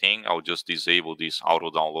change anything. I'll just disable this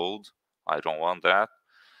auto download. I don't want that.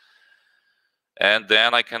 And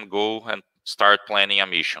then I can go and start planning a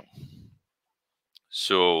mission.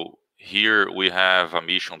 So here we have a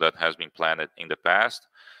mission that has been planned in the past.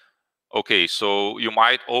 Okay, so you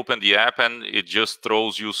might open the app and it just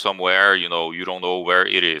throws you somewhere, you don't know where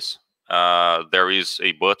it is. There is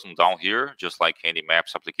a button down here, just like any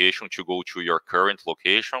maps application, to go to your current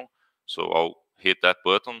location. So I'll hit that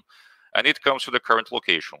button and it comes to the current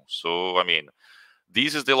location. So, I mean,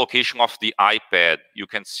 this is the location of the iPad. You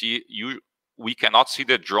can see, we cannot see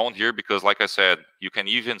the drone here because, like I said, you can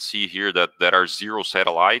even see here that there are 0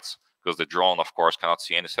 satellites, because the drone, of course, cannot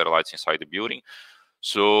see any satellites inside the building.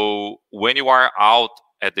 So when you are out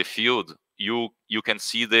at the field, you can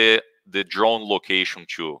see the drone location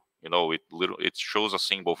too. It shows a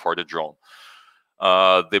symbol for the drone.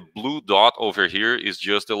 The blue dot over here is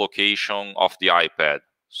just the location of the iPad.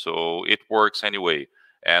 So it works anyway.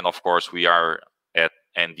 And of course, we are at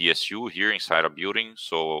NDSU here inside a building.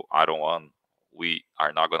 So we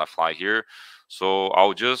are not gonna fly here. So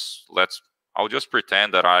I'll just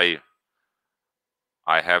pretend that I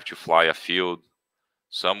have to fly a field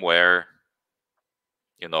somewhere,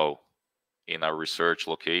 in a research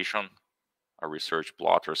location, a research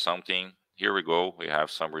plot or something. Here we go. We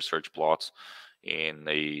have some research plots in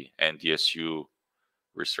a NDSU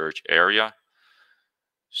research area.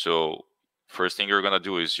 So first thing you're going to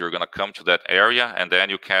do is you're going to come to that area, and then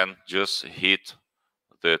you can just hit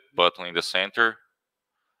the button in the center,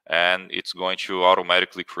 and it's going to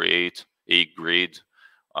automatically create a grid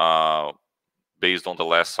based on the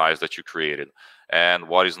last size that you created. And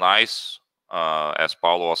what is nice, as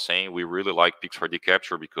Paulo was saying, we really like Pix4D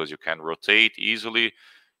capture because you can rotate easily,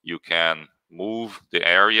 you can move the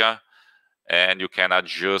area, and you can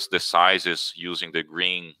adjust the sizes using the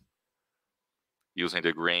green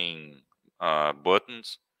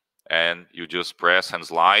buttons, and you just press and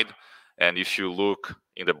slide. And if you look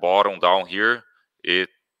in the bottom down here, it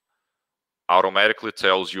automatically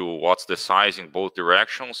tells you what's the size in both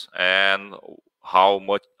directions and how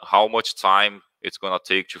much time it's going to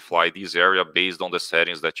take to fly this area based on the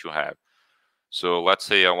settings that you have. So let's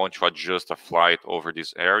say I want to adjust a flight over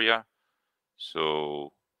this area.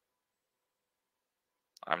 So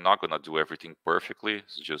I'm not going to do everything perfectly.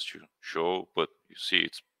 It's just to show, but you see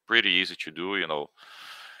it's pretty easy to do, you know.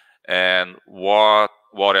 And what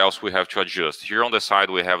else we have to adjust? Here on the side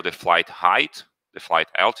we have the flight height, the flight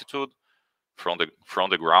altitude from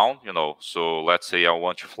the ground, you know. So let's say I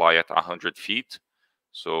want to fly at 100 feet.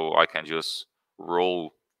 So I can just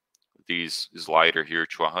roll this slider here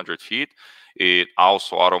to 100 feet. It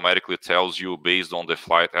also automatically tells you based on the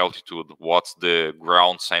flight altitude what's the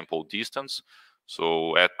ground sample distance.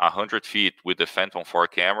 So at 100 feet with the Phantom 4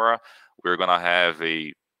 camera, we're gonna have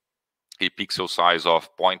a pixel size of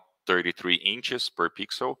 0.33 inches per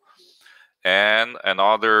pixel. And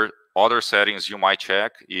other settings you might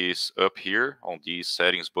check is up here on the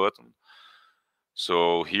settings button.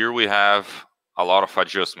 So here we have a lot of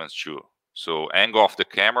adjustments too. So angle of the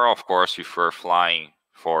camera, of course, if you're flying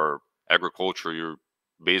for agriculture, you're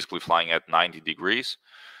basically flying at 90 degrees.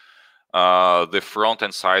 The front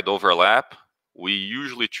and side overlap, we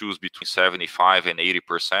usually choose between 75 and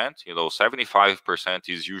 80%. You know, 75%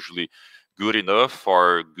 is usually good enough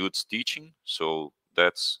for good stitching. So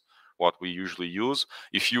that's what we usually use.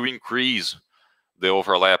 If you increase the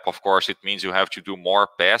overlap, of course, it means you have to do more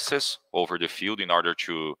passes over the field in order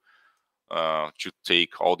to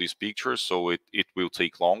take all these pictures. So it will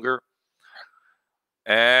take longer.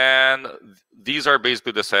 And these are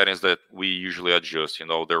basically the settings that we usually adjust. You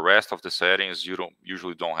know, the rest of the settings you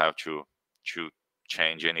usually don't have to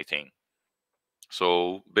change anything.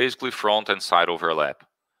 So basically front and side overlap,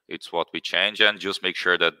 it's what we change, and just make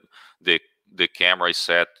sure that the camera is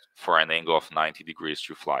set for an angle of 90 degrees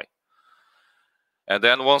to fly. And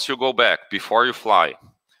then once you go back, before you fly,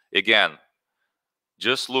 again,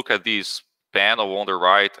 just look at this panel on the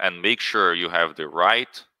right and make sure you have the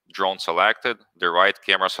right drone selected, the right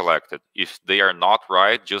camera selected. If they are not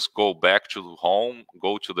right, just go back to home,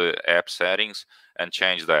 go to the app settings and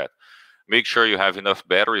change that. Make sure you have enough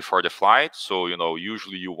battery for the flight. So, you know,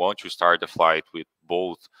 usually you want to start the flight with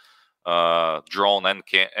both drone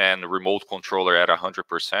and remote controller at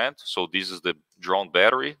 100%. So this is the drone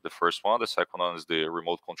battery, the first one. The second one is the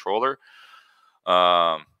remote controller.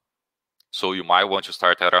 So you might want to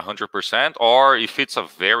start at 100%, or if it's a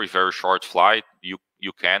very, very short flight, you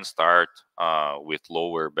can start with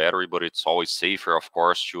lower battery, but it's always safer, of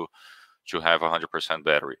course, to have 100%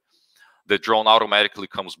 battery. The drone automatically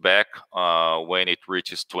comes back when it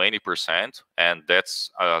reaches 20%, and that's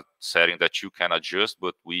a setting that you can adjust,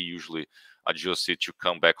 but we usually adjust it to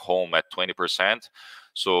come back home at 20%.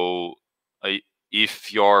 So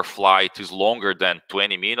if your flight is longer than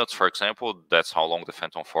 20 minutes, for example, that's how long the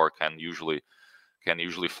Phantom 4 can usually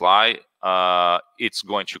fly. It's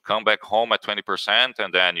going to come back home at 20%,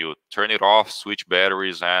 and then you turn it off, switch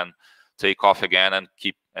batteries, and take off again, and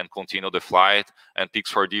continue the flight. And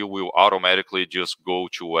Pix4D will automatically just go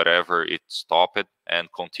to wherever it stopped and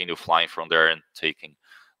continue flying from there and taking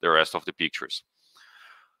the rest of the pictures.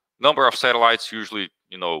 Number of satellites, usually,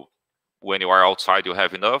 you know, when you are outside, you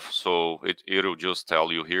have enough. So it'll just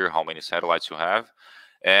tell you here how many satellites you have.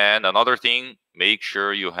 And another thing, make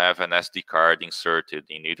sure you have an SD card inserted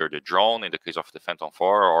in either the drone, in the case of the Phantom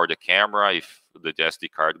 4, or the camera, if the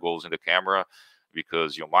SD card goes in the camera,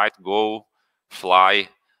 because you might go fly,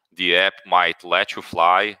 the app might let you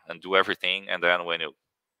fly and do everything, and then when you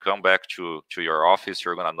come back to your office,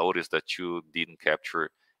 you're gonna notice that you didn't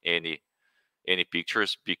capture any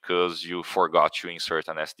pictures because you forgot to insert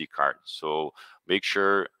an SD card. So make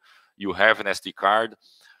sure you have an SD card.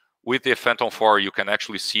 With the Phantom 4, you can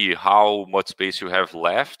actually see how much space you have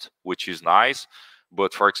left, which is nice.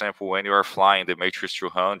 But for example, when you are flying the Matrix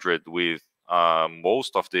 200 with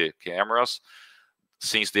most of the cameras,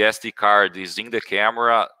 since the SD card is in the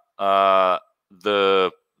camera,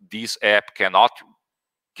 this app cannot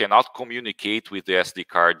communicate with the SD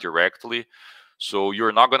card directly. So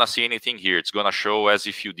you're not going to see anything here. It's going to show as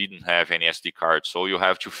if you didn't have any SD card. So you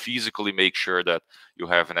have to physically make sure that you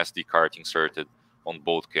have an SD card inserted on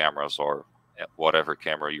both cameras or whatever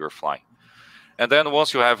camera you're flying. And then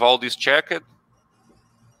once you have all this checked,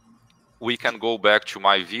 we can go back to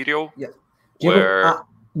my video. Yeah. Where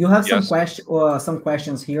you have some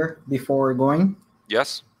questions here before going.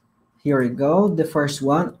 Yes. Here we go. The first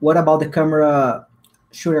one. What about the camera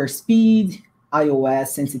shutter speed, iOS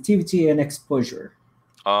sensitivity, and exposure?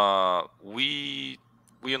 We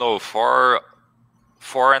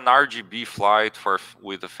for an RGB flight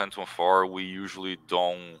with the Phantom 4, we usually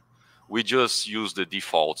don't. We just use the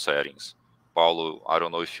default settings. Paulo, I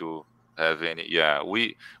don't know if you have any. Yeah,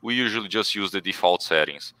 we usually just use the default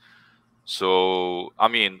settings. So I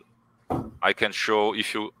mean, I can show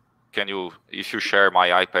if you share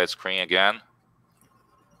my iPad screen again.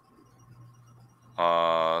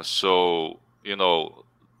 So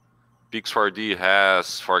Pix4D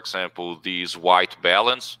has, for example, this white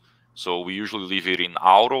balance. So we usually leave it in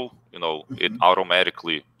auto. It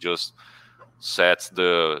automatically just sets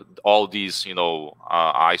all these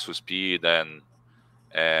ISO speed and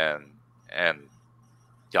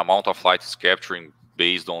the amount of light is capturing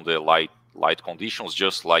based on the light conditions,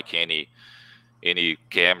 just like any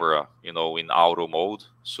camera in auto mode.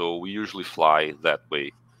 So we usually fly that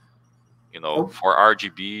way. For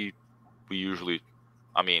RGB, we usually,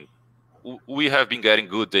 I mean, we have been getting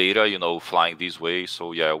good data, flying this way.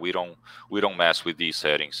 So yeah, we don't mess with these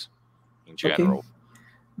settings in general. Okay.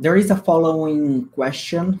 There is a following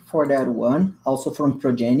question for that one, also from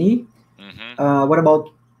Progeny. What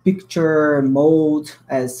about picture mode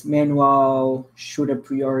as manual, shutter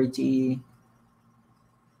priority?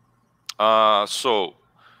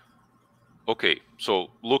 Okay, so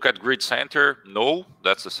look at grid center. No,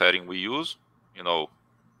 that's the setting we use.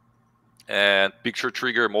 And picture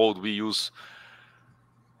trigger mode we use.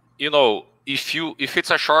 If it's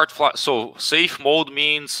a short flight, so safe mode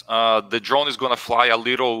means the drone is gonna fly a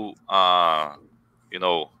little.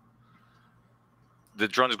 The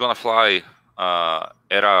drone is gonna fly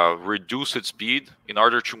at a reduced speed in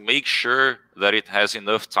order to make sure that it has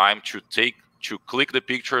enough time to click the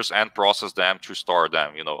pictures and process them to store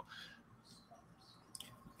them.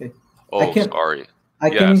 Okay. Oh, sorry. I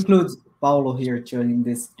can include Paulo here too in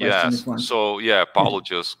this question. Yes. So yeah, Paulo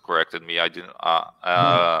just corrected me. I didn't.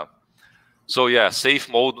 So yeah, safe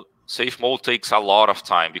mode takes a lot of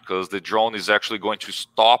time because the drone is actually going to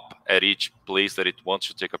stop at each place that it wants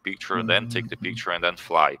to take a picture and then take the picture and then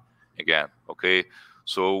fly again. Okay.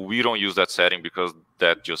 So we don't use that setting because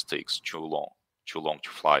that just takes too long to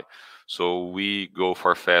fly. So we go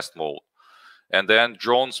for fast mode, and then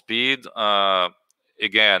drone speed.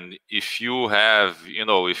 Again, if you have,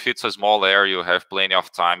 if it's a small area, you have plenty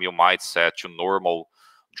of time, you might set to normal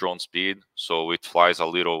drone speed, so it flies a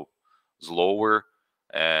little slower,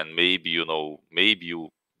 and maybe you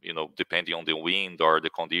depending on the wind or the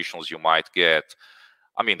conditions, you might get.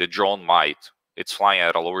 I mean, the drone it's flying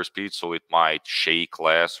at a lower speed, so it might shake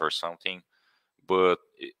less or something. But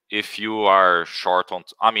if you are short on,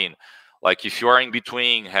 like if you are in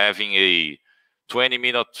between having a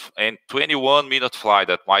 20-minute and 21-minute flight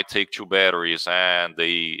that might take 2 batteries and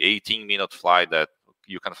the 18-minute flight that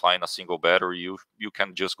you can fly in a single battery, you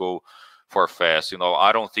can just go for fast.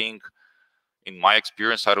 I don't think, in my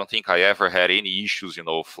experience, I don't think I ever had any issues,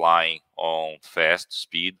 flying on fast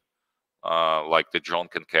speed. Like the drone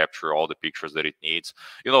can capture all the pictures that it needs.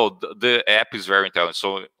 The app is very intelligent.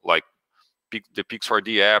 So like the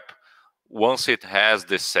Pix4D app, once it has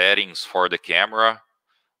the settings for the camera,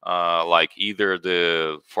 like either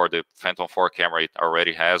for the Phantom 4 camera, it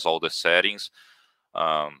already has all the settings,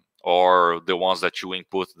 or the ones that you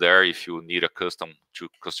input there if you need to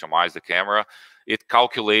customize the camera. It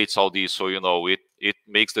calculates all these, so it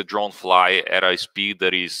makes the drone fly at a speed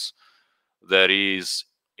that is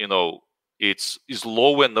it's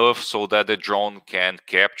low enough so that the drone can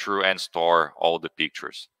capture and store all the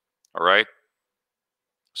pictures. All right.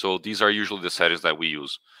 So these are usually the settings that we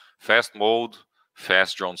use: fast mode,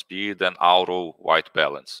 fast drone speed, and auto white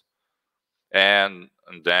balance. And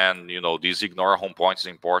then this ignore home point is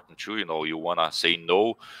important too. You want to say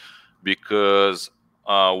no, because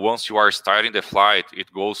once you are starting the flight, it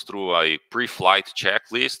goes through a pre-flight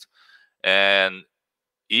checklist, and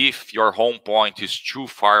if your home point is too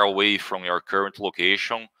far away from your current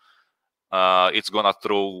location, it's gonna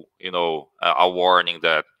throw a warning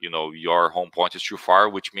that your home point is too far,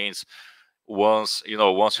 which means once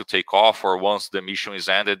you take off or once the mission is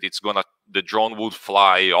ended, the drone would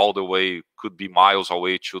fly all the way, could be miles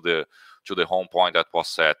away to the home point that was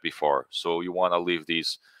set before. So you want to leave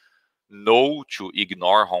this no to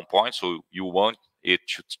ignore home point. So you want it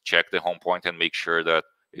to check the home point and make sure that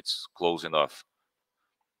it's close enough.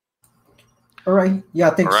 All right. Yeah,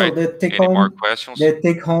 I think so. The take Any home. More questions? The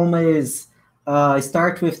take home is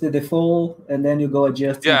start with the default and then you go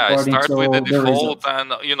adjusting. Yeah, start with the default, results.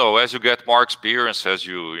 and as you get more experience, as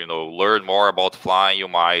you learn more about flying, you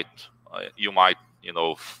might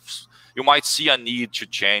see a need to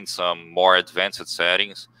change some more advanced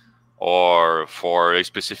settings, or for a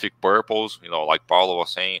specific purpose, like Paulo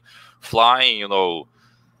was saying, flying, 10%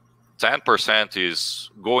 is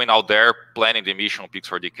going out there, planning the mission,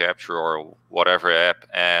 Pix4D capture or whatever app,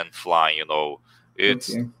 and flying. It's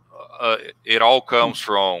Okay. It all comes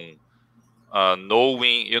from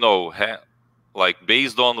knowing, like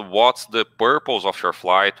based on what's the purpose of your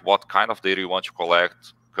flight, what kind of data you want to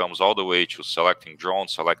collect, comes all the way to selecting drone,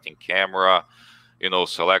 selecting camera,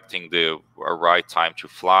 selecting the right time to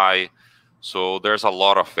fly. So there's a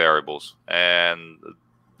lot of variables, and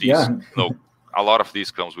these, a lot of these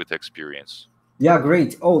comes with experience. Yeah,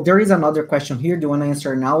 great. Oh, there is another question here. Do you want to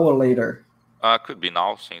answer now or later? Could be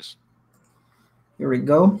now, since. Here we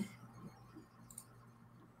go.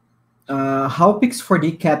 How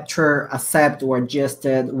Pix4D capture accept or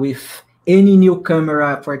adjusted with any new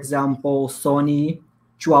camera, for example, Sony,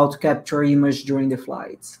 to auto capture image during the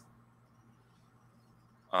flights?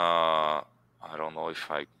 I don't know if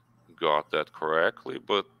I got that correctly,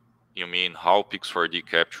 but you mean how Pix4D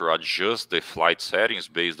capture adjusts the flight settings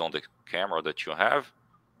based on the camera that you have?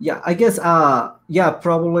 Yeah, I guess, yeah,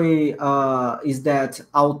 probably is that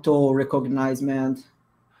auto recognition.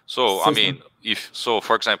 So, system. I mean,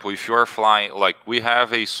 for example, if you are flying, like we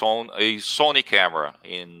have a Sony camera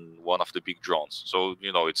in one of the big drones. So,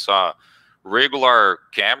 it's a regular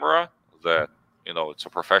camera that, it's a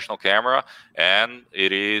professional camera, and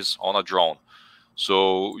it is on a drone.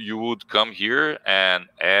 So you would come here and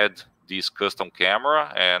add this custom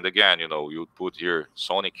camera, and again, you would put here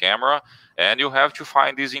Sony camera, and you have to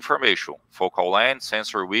find this information: focal length,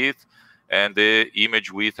 sensor width, and the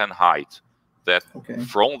image width and height that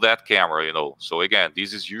from that camera. So again,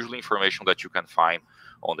 this is usually information that you can find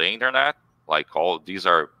on the internet. Like all these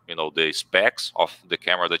are, the specs of the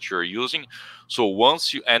camera that you're using. So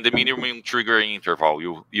once you, and the minimum triggering interval,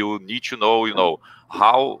 you need to know,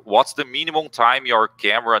 what's the minimum time your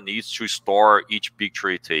camera needs to store each picture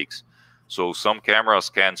it takes. So some cameras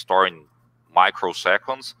can store in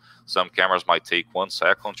microseconds. Some cameras might take 1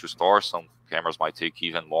 second to store. Some cameras might take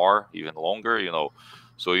even more, even longer,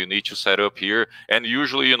 So you need to set up here. And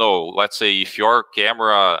usually, let's say if your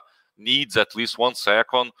camera needs at least 1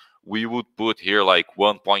 second, we would put here like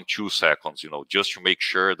 1.2 seconds, just to make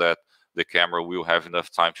sure that the camera will have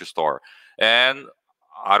enough time to store. And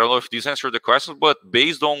I don't know if this answered the question, but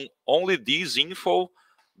based on only this info,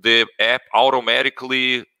 the app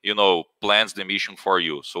automatically, plans the mission for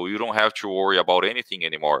you. So you don't have to worry about anything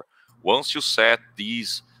anymore. Once you set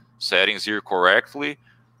these settings here correctly,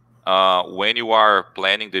 when you are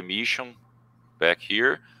planning the mission back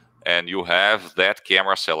here, and you have that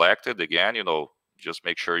camera selected, again, just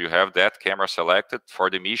make sure you have that camera selected for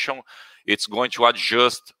the mission. It's going to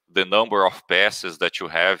adjust the number of passes that you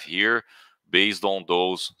have here based on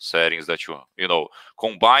those settings that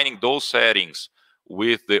combining those settings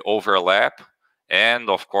with the overlap and,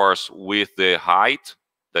 of course, with the height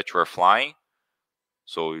that you are flying.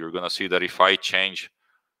 So you're going to see that if I change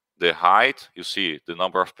the height, you see the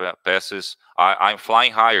number of passes. I'm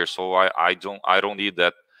flying higher, so I don't need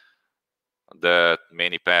that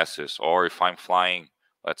many passes. Or if I'm flying,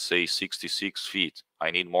 let's say 66 feet,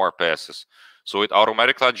 I need more passes. So it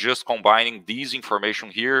automatically adjusts combining these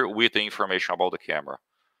information here with the information about the camera.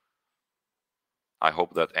 I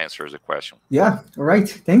hope that answers the question. Yeah, all right.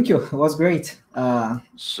 Thank you. It was great.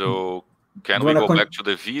 So can we go back to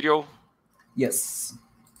the video? Yes.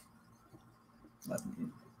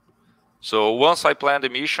 So once I plan the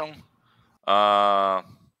mission, then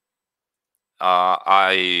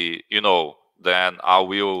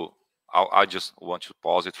I just want to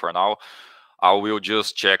pause it for now. I will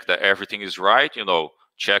just check that everything is right,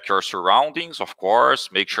 check your surroundings, of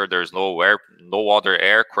course, make sure there's no other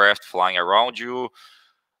aircraft flying around you.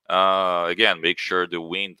 Again, make sure the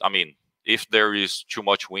wind, if there is too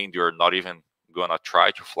much wind, you're not even gonna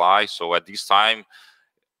try to fly. So at this time,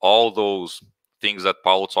 all those things that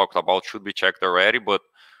Paulo talked about should be checked already, but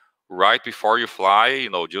right before you fly,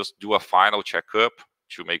 just do a final checkup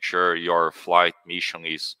to make sure your flight mission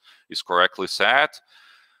is correctly set.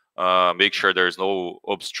 Make sure there's no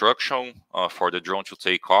obstruction for the drone to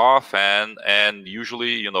take off, and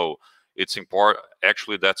usually, it's important.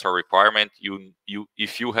 Actually, that's a requirement.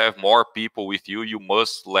 If you have more people with you, you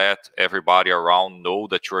must let everybody around know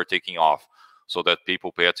that you are taking off, so that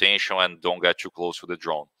people pay attention and don't get too close to the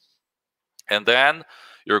drone. And then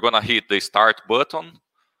you're gonna hit the start button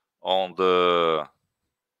on the.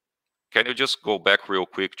 Can you just go back real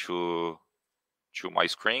quick to my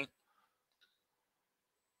screen?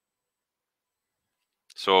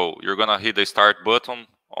 So you're gonna hit the start button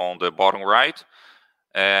on the bottom right,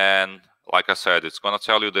 and like I said, it's gonna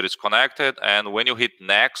tell you that it's connected. And when you hit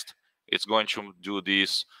next, it's going to do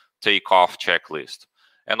this takeoff checklist.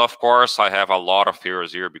 And of course, I have a lot of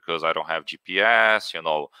errors here because I don't have GPS,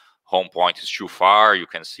 home point is too far. You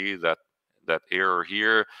can see that error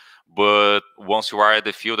here. But once you are at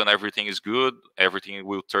the field and everything is good, everything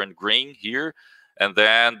will turn green here. And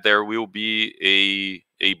then there will be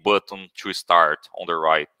a button to start on the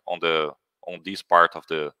right, on this part of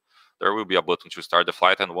there will be a button to start the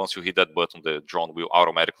flight. And once you hit that button, the drone will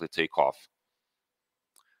automatically take off.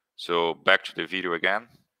 So back to the video again.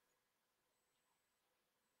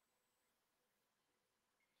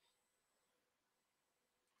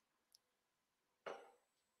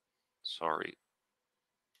 Sorry.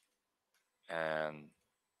 And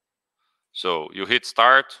so you hit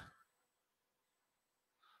start.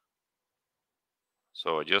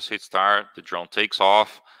 So I just hit start, the drone takes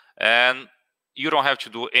off, and you don't have to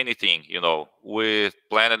do anything, with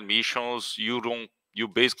planned missions, you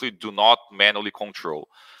basically do not manually control.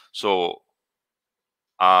 So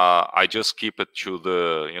I just keep it to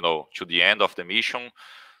the end of the mission.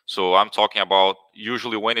 So I'm talking about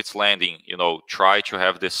usually when it's landing, try to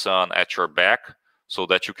have the sun at your back so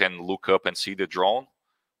that you can look up and see the drone.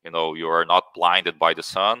 You are not blinded by the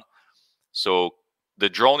sun. So the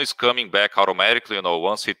drone is coming back automatically.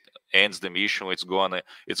 Once it ends the mission, it's going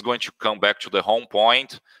to come back to the home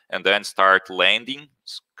point and then start landing.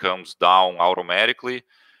 It comes down automatically.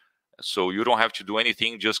 So you don't have to do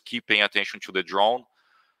anything. Just keep paying attention to the drone.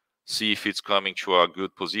 See if it's coming to a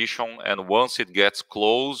good position. And once it gets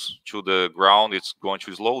close to the ground, it's going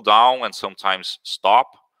to slow down and sometimes stop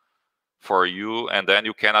for you, and then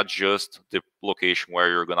you can adjust the location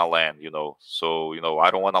where you're gonna land. So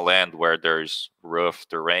I don't want to land where there's rough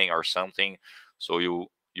terrain or something. So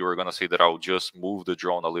you're gonna see that I'll just move the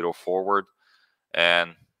drone a little forward,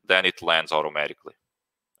 and then it lands automatically,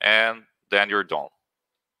 and then you're done.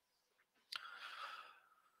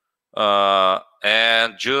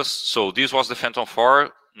 And just so this was the Phantom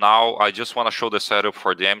 4. Now I just want to show the setup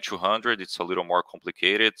for the M200. It's a little more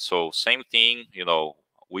complicated. So same thing,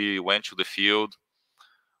 we went to the field.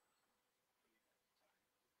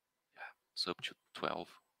 It's up to 12.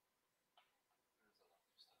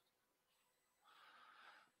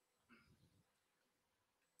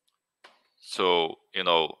 So,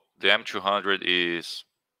 the M200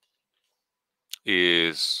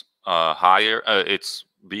 is higher, it's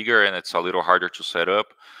bigger, and it's a little harder to set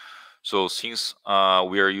up. So since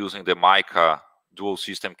we are using the Mica dual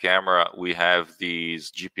system camera, we have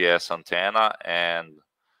this GPS antenna and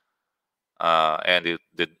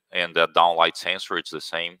the downlight sensor. It's the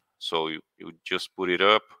same. So you just put it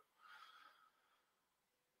up,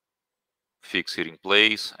 fix it in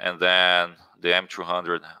place, and then the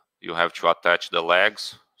M200, you have to attach the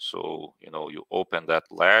legs. So you open that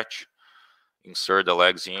latch, insert the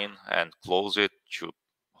legs in, and close it to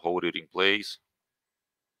hold it in place.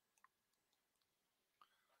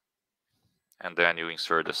 And then you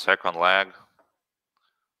insert the second leg.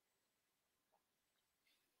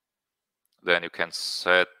 Then you can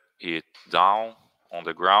set it down on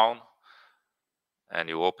the ground, and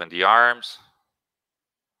you open the arms.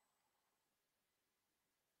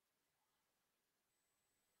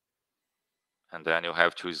 And then you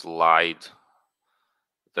have to slide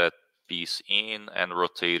that piece in and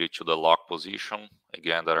rotate it to the lock position.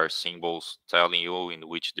 Again, there are symbols telling you in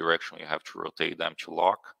which direction you have to rotate them to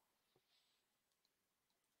lock.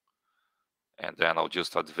 And then I'll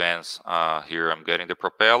just advance. Here I'm getting the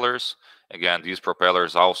propellers. Again, these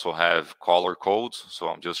propellers also have color codes. So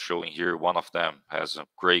I'm just showing here one of them has a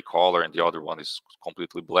gray color and the other one is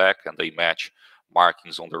completely black, and they match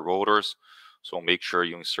markings on the rotors. So make sure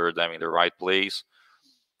you insert them in the right place.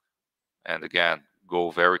 And again,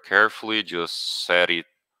 go very carefully, just set it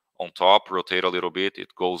on top, rotate a little bit,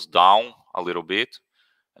 it goes down a little bit.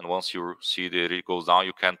 And once you see that it goes down,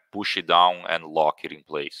 you can push it down and lock it in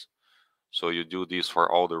place. So you do this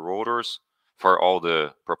for all the rotors, for all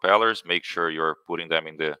the propellers. Make sure you're putting them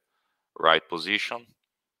in the right position.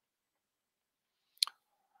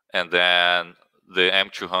 And then the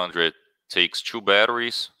M200 takes 2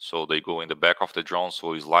 batteries, so they go in the back of the drone.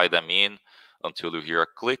 So you slide them in until you hear a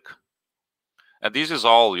click. And this is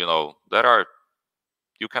all, you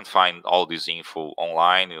can find all this info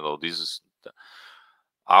online. This is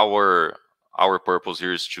our purpose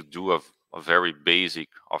here is to do a very basic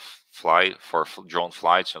of flight for drone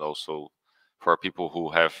flights. So for people who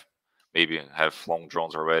maybe have flown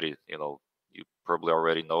drones already, you probably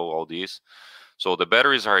already know all this. So the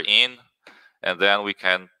batteries are in, and then we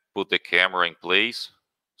can put the camera in place.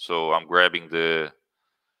 So I'm grabbing the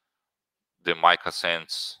Mica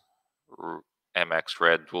Sense MX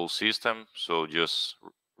Red dual system. So just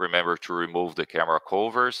remember to remove the camera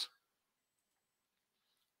covers.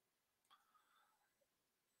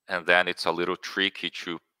 and then it's a little tricky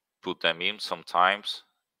to put them in sometimes,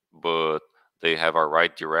 but they have a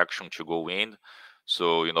right direction to go in.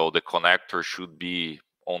 So, you know, the connector should be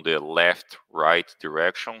on the left-right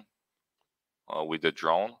direction with the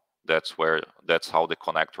drone. That's how the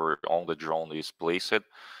connector on the drone is placed.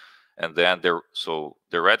 And then so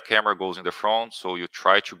the red camera goes in the front. So you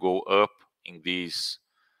try to go up in this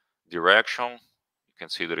direction. You can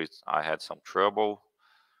see that I had some trouble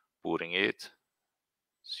putting it.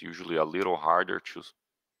 It's usually a little harder to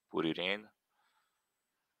put it in.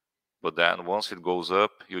 But then once it goes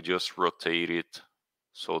up, you just rotate it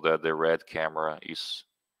so that the red camera is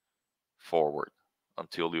forward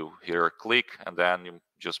until you hear a click, and then you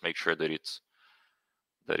just make sure that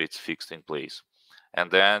it's fixed in place. And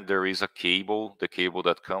then there is a cable, the cable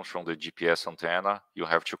that comes from the GPS antenna. You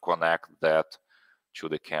have to connect that to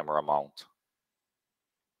the camera mount.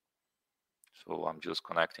 So I'm just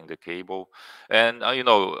connecting the cable, and you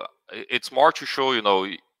know, it's more to show, you know,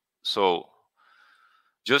 so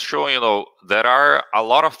just showing, you know, there are a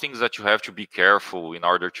lot of things that you have to be careful in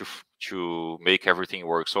order to make everything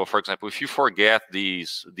work. So for example, if you forget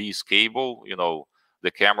these cable, you know,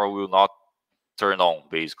 the camera will not turn on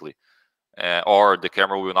basically, or the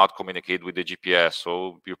camera will not communicate with the GPS,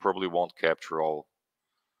 so you probably won't capture all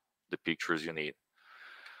the pictures you need.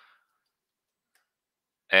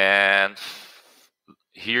 And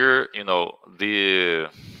here, you know, the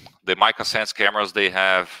MicaSense cameras, they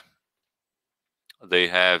have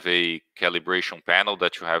a calibration panel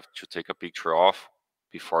that you have to take a picture of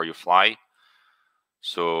before you fly.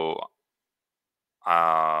 So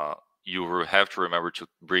you will have to remember to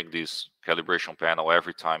bring this calibration panel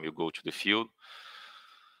every time you go to the field.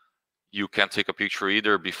 You can take a picture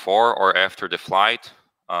either before or after the flight.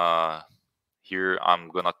 Here I'm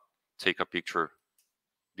gonna take a picture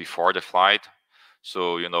before the flight.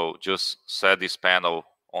 So, you know, just set this panel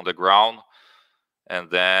on the ground,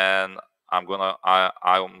 and then I'm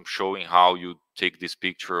showing how you take this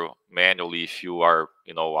picture manually if you are,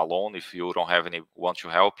 you know, alone. If you don't have anyone to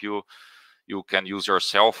help you, you can use your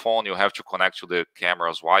cell phone. You have to connect to the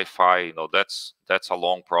camera's Wi-Fi. You know, that's a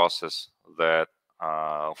long process that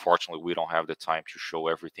unfortunately we don't have the time to show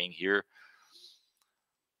everything here.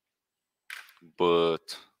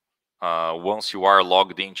 But once you are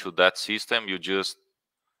logged into that system, you just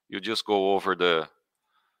go over the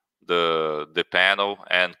panel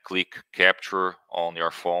and click capture on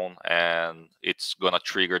your phone, and it's gonna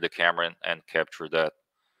trigger the camera and capture that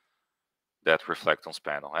reflectance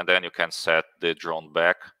panel, and then you can set the drone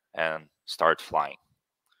back and start flying.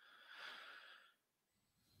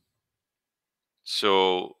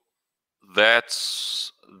 So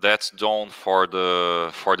that's done for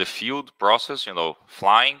the field process, you know,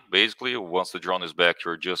 flying. Basically, once the drone is back,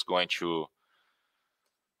 you're just going to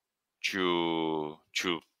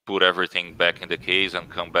put everything back in the case and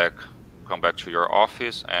come back to your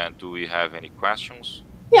office. And do we have any questions?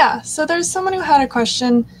 Yeah, so there's someone who had a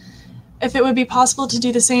question if it would be possible to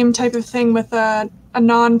do the same type of thing with a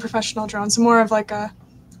non-professional drone, so more of like a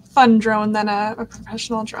fun drone than a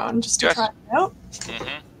professional drone, just to try it out.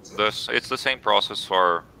 It's the same process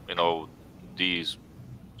for, you know, these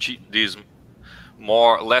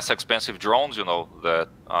less expensive drones, you know, that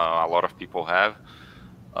a lot of people have.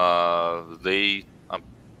 I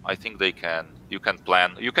think they can. You can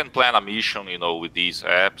plan a mission, you know, with these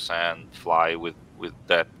apps and fly with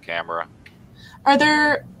that camera. Are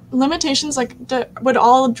there limitations? Like, would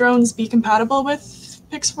all drones be compatible with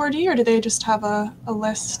Pix4D, or do they just have a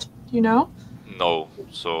list? You know? No,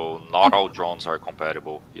 so not all drones are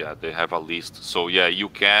compatible. Yeah, they have a list. So yeah, you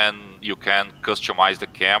can customize the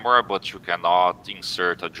camera, but you cannot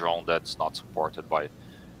insert a drone that's not supported by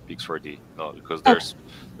Pix4D. No, because there's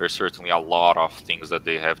certainly a lot of things that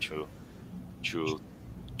they have to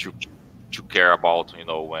care about. You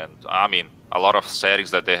know, when a lot of settings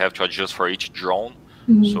that they have to adjust for each drone.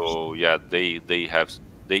 So yeah,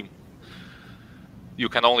 you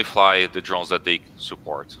can only fly the drones that they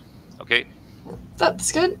support. Okay.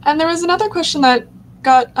 That's good. And there was another question that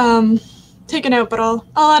got taken out, but I'll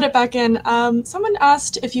add it back in. Someone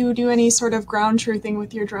asked if you do any sort of ground truthing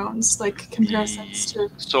with your drones, like comparisons to.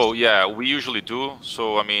 So yeah, we usually do.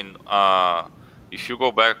 So if you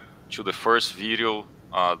go back to the first video,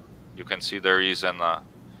 you can see there is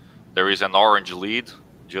an orange lead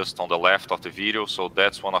just on the left of the video. So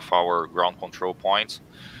that's one of our ground control points.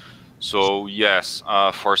 So yes,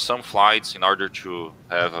 for some flights, in order to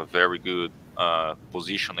have a very good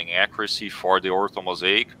positioning accuracy for the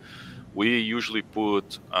orthomosaic, we usually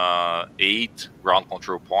put 8 ground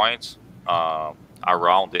control points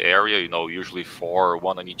around the area, you know, usually 4,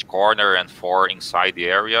 1 on each corner and 4 inside the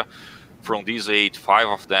area. From these 8, 5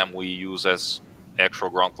 of them we use as actual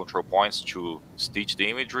ground control points to stitch the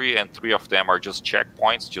imagery, and 3 of them are just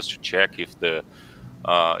checkpoints, just to check if the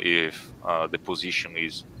position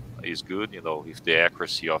is good, you know, if the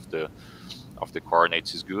accuracy of the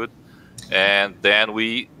coordinates is good. And then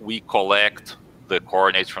we collect the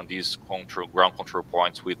coordinates from these ground control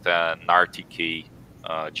points with an RTK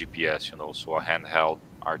GPS, you know, so a handheld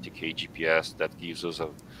RTK GPS that gives us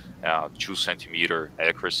a 2 centimeter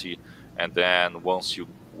accuracy. And then once you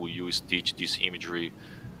stitch this imagery,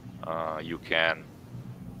 you can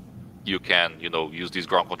you know, use these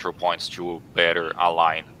ground control points to better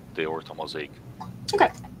align the orthomosaic.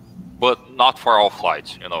 Okay. But not for all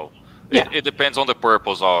flights, you know. Yeah. It depends on the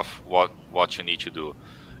purpose of what you need to do.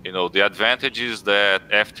 You know, the advantage is that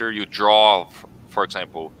after you draw, for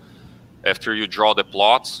example, after you draw the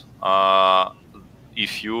plots,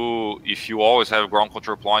 if you always have ground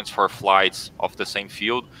control points for flights of the same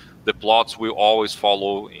field, the plots will always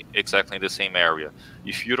follow exactly in the same area.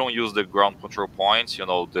 If you don't use the ground control points, you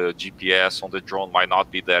know, the GPS on the drone might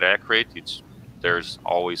not be that accurate. There's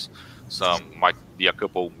always might be a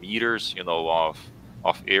couple meters, you know,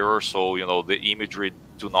 of error. So, you know, the imagery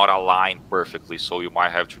do not align perfectly. So you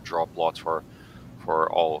might have to draw plots for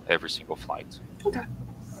every single flight. Okay.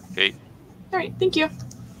 Okay. All right. Thank you.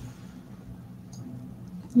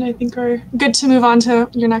 And I think we're good to move on to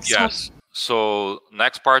your next Yes. step. So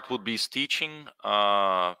next part would be stitching.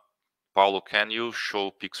 Paulo, can you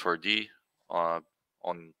show Pix4D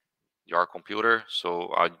on your computer?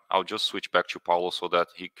 So I'll just switch back to Paulo so that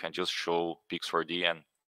he can just show Pix4D and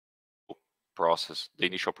the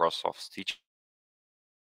initial process of stitching.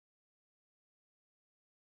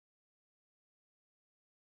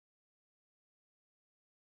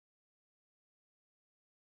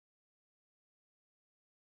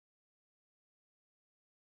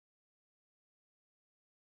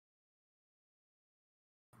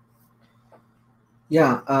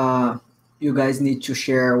 Yeah, you guys need to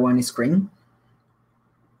share one screen.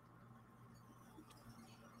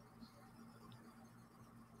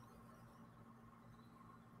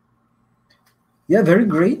 Yeah, very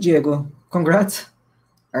great, Diego. Congrats.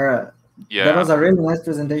 Yeah. That was a really nice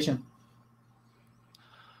presentation.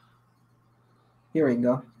 Here we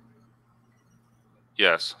go.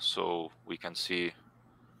 Yes, so we can see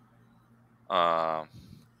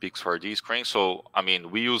Pix4D screen. So, I mean,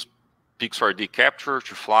 we use Pix4D capture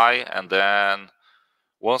to fly, and then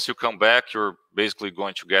once you come back, you're basically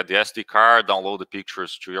going to get the SD card, download the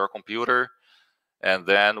pictures to your computer, and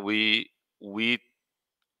then we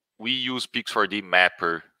use Pix4D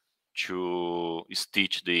mapper to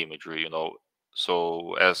stitch the imagery, you know.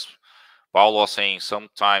 So as Paulo was saying,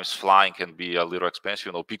 sometimes flying can be a little expensive.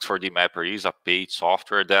 You know, Pix4D mapper is a paid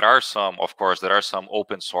software. There are some, of course, there are some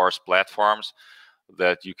open source platforms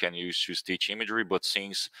that you can use to stitch imagery, but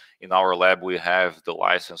since in our lab we have the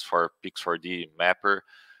license for Pix4D mapper,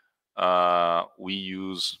 we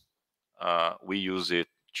use it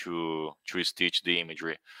to stitch the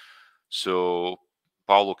imagery. So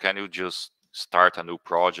Paulo, can you just start a new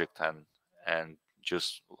project and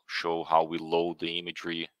just show how we load the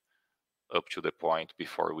imagery up to the point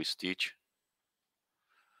before we stitch?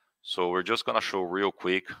 So we're just gonna show real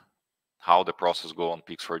quick how the process goes on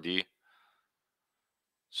Pix4D.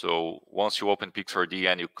 So once you open Pix4D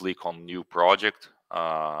and you click on new project,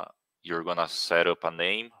 you're gonna set up a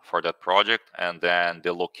name for that project, and then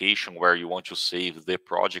the location where you want to save the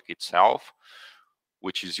project itself,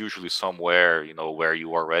 which is usually somewhere, you know, where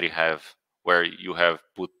you already have, where you have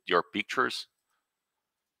put your pictures.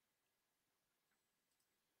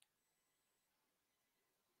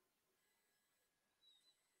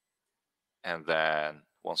 And then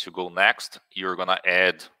once you go next, you're gonna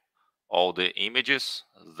add all the images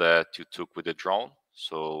that you took with the drone.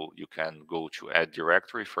 So you can go to add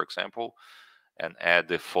directory, for example, and add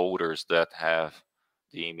the folders that have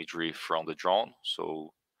the imagery from the drone.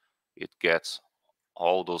 So it gets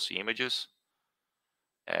all those images.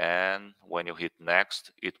 And when you hit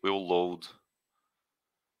next, it will load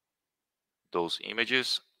those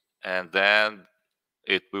images. And then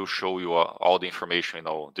it will show you all the information, you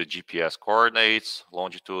know, the GPS coordinates,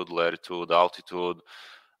 longitude, latitude, altitude,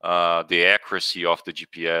 the accuracy of the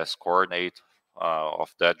GPS coordinate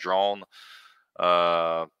of that drone,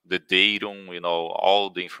 the datum, you know, all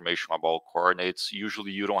the information about coordinates.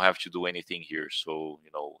 Usually you don't have to do anything here. So, you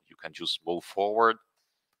know, you can just move forward.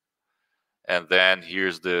 And then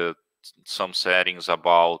here's some settings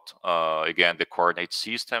about, again, the coordinate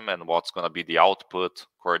system and what's going to be the output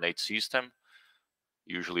coordinate system.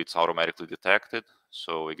 Usually it's automatically detected.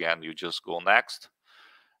 So again, you just go next.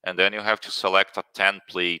 And then you have to select a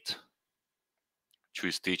template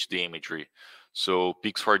to stitch the imagery. So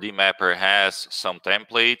Pix4D Mapper has some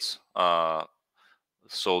templates.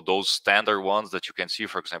 So those standard ones that you can see,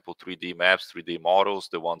 for example, 3D maps, 3D models,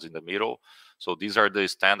 the ones in the middle. So these are the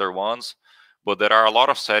standard ones. But there are a lot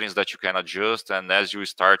of settings that you can adjust. And as you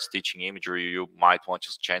start stitching imagery, you might want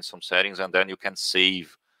to change some settings, and then you can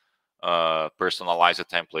save personalized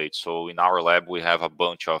templates. So in our lab, we have a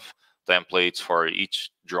bunch of templates for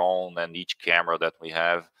each drone and each camera that we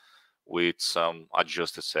have with some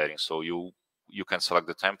adjusted settings. So you can select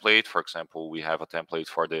the template. For example, we have a template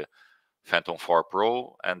for the Phantom 4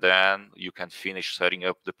 Pro, and then you can finish setting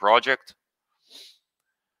up the project.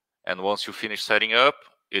 And once you finish setting up,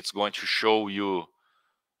 it's going to show you,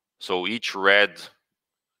 so each red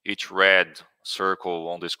circle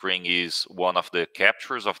on the screen is one of the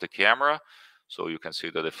captures of the camera. So you can see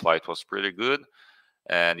that the flight was pretty good.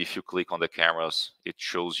 And if you click on the cameras, it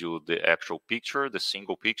shows you the actual picture, the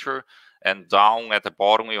single picture. And down at the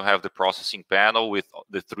bottom, you have the processing panel with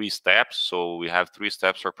the 3 steps. So we have 3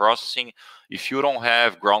 steps for processing. If you don't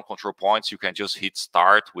have ground control points, you can just hit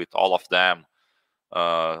start with all of them,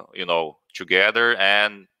 together,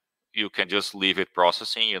 and you can just leave it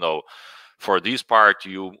processing. For this part,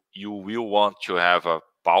 you will want to have a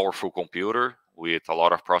powerful computer with a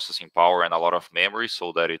lot of processing power and a lot of memory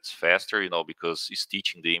so that it's faster, because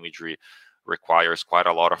stitching the imagery requires quite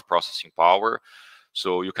a lot of processing power.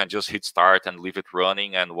 So you can just hit start and leave it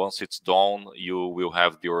running, and once it's done, you will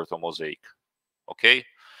have the orthomosaic. Okay?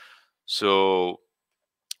 So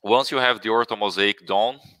once you have the orthomosaic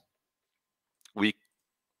done,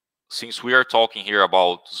 since we are talking here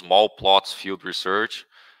about small plots field research,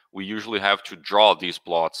 we usually have to draw these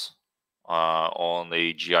plots on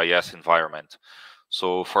a GIS environment.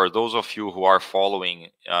 So for those of you who are following,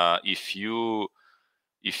 if you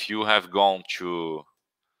have gone to,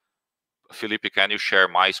 Felipe, can you share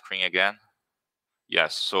my screen again?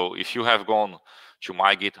 Yes, so if you have gone to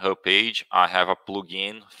my GitHub page, I have a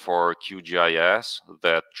plugin for QGIS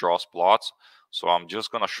that draws plots. So I'm just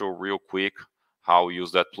gonna show real quick how we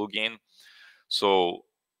use that plugin. So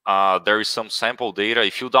there is some sample data.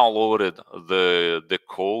 If you downloaded the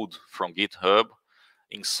code from GitHub,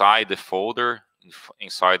 inside the folder,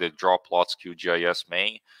 inside the Draw Plots QGIS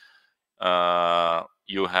main,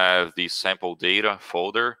 you have the sample data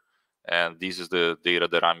folder, and this is the data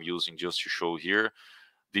that I'm using just to show here.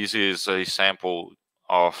 This is a sample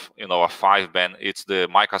of a 5-band. It's the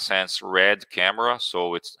MicaSense Red camera,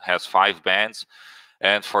 so it has 5 bands.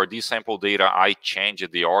 And for this sample data, I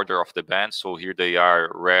changed the order of the bands. So here they are: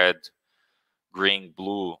 red, green,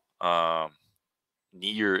 blue,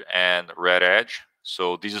 near, and red edge.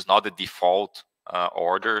 So this is not the default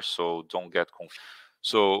order, so don't get confused.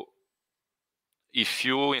 So if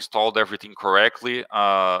you installed everything correctly,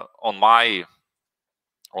 on my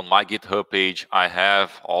GitHub page, I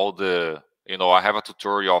have all the, I have a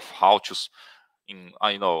tutorial of how to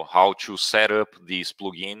set up this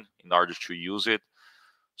plugin in order to use it.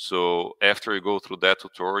 So after you go through that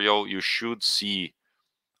tutorial, you should see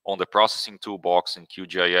on the processing toolbox in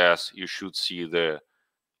QGIS, you should see the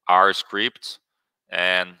R scripts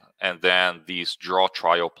and then these draw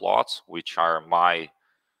trial plots, which are my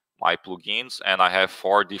plugins. And I have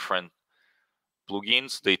 4 different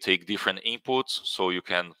plugins. They take different inputs, so you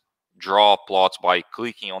can draw plots by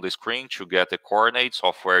clicking on the screen to get the coordinates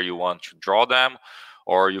of where you want to draw them,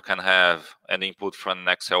 or you can have an input from an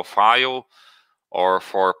Excel file, or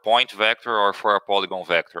for point vector, or for a polygon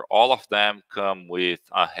vector. All of them come with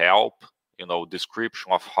a help,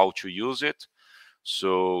 description of how to use it.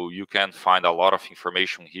 So you can find a lot of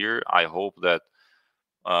information here. I hope that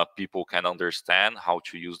people can understand how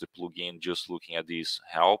to use the plugin just looking at this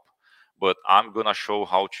help. But I'm gonna show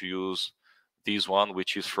how to use this one,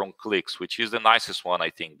 which is from Clicks, which is the nicest one, I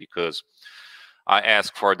think, because I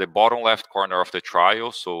ask for the bottom left corner of the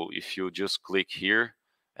trial. So if you just click here,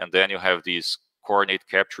 and then you have this coordinate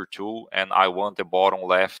capture tool, and I want the bottom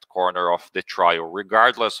left corner of the trial,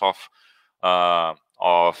 regardless of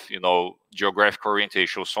geographic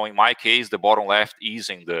orientation. So in my case, the bottom left is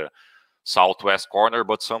in the southwest corner,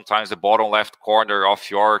 but sometimes the bottom left corner of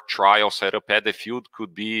your trial setup at the field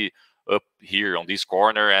could be up here on this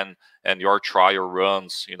corner, and your trial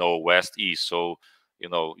runs west east. So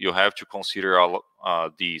you have to consider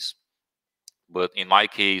these. But in my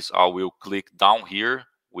case, I will click down here,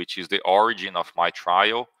 which is the origin of my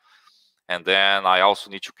trial. And then I also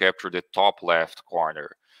need to capture the top left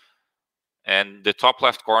corner. And the top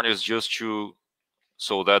left corner is just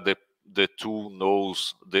so that the tool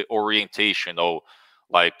knows the orientation.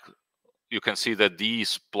 Like you can see that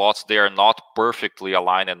these plots, they are not perfectly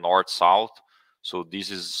aligned at north-south. So this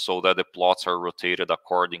is so that the plots are rotated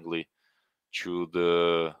accordingly to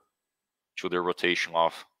the rotation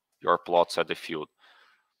of your plots at the field.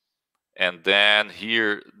 And then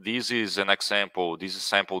here, this is an example. This is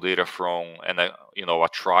sample data from a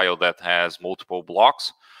trial that has multiple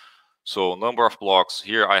blocks. So number of blocks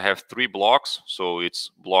here, I have 3 blocks. So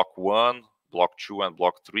it's block 1, block 2, and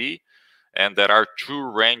block 3. And there are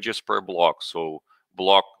 2 ranges per block. So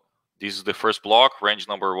this is the first block, range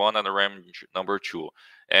number 1 and range number 2.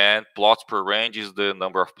 And plots per range is the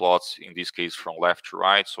number of plots, in this case, from left to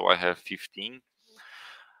right. So I have 15.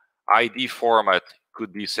 ID format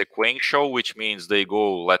could be sequential, which means they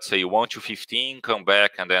go, let's say, 1 to 15, come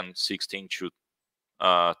back, and then 16 to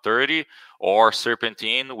 30, or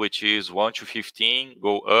serpentine, which is 1 to 15,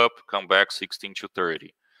 go up, come back 16 to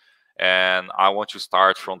 30. And I want to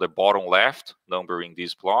start from the bottom left, numbering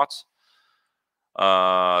these plots.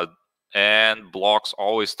 And blocks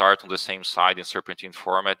always start on the same side in serpentine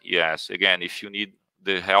format. Yes, again, if you need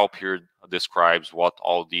the help here, describes what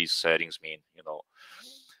all these settings mean.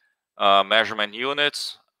 Measurement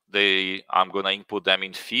units, I'm going to input them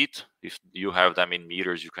in feet. If you have them in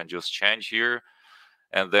meters, you can just change here.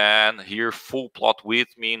 And then here, full plot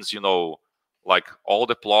width means, like all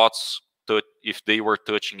the plots, if they were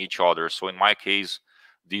touching each other. So in my case,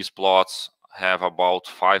 these plots have about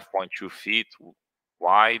 5.2 feet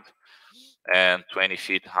wide and 20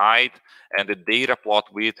 feet height. And the data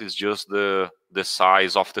plot width is just the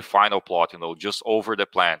size of the final plot, just over the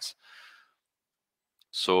plants.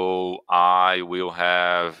 So I will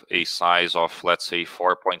have a size of, let's say,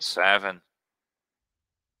 4.7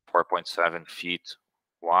 feet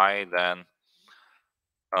wide and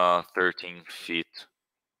 13 feet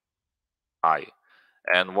high.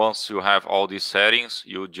 And once you have all these settings,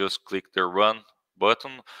 you just click the run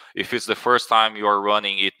button. If it's the first time you are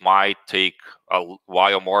running, it might take a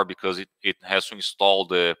while more because it has to install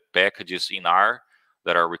the packages in R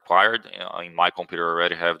that are required. In my computer, I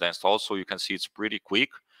already have that installed, so you can see it's pretty quick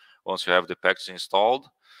once you have the packages installed.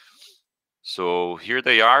 So here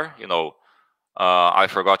they are. I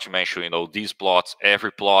forgot to mention, these plots,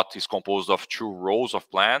 every plot is composed of 2 rows of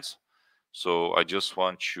plants. So I just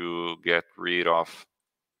want to get rid of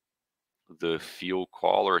the fill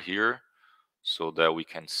color here so that we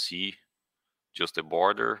can see just the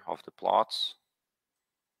border of the plots.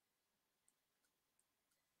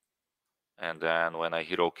 And then when I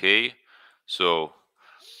hit OK, so,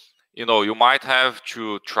 you might have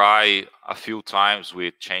to try a few times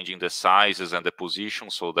with changing the sizes and the position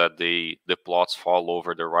so that the plots fall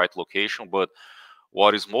over the right location. But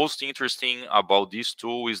what is most interesting about this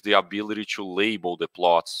tool is the ability to label the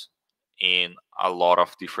plots in a lot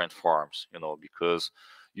of different forms, because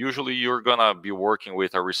usually you're gonna be working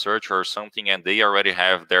with a researcher or something and they already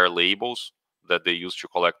have their labels that they use to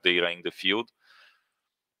collect data in the field.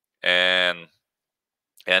 And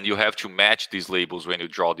you have to match these labels when you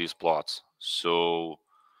draw these plots. So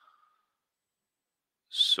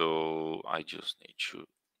I just need to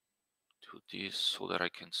do this so that I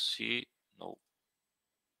can see. No,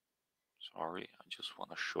 sorry, I just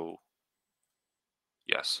want to show.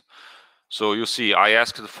 Yes. So you see, I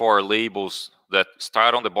asked for labels that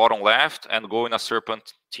start on the bottom left and go in a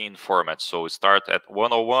serpentine format. So start at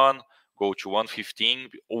 101, go to 115.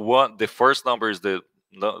 The first number is the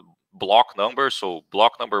block number. So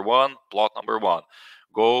block number 1, plot number 1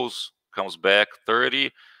 comes back 30.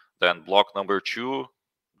 Then block number 2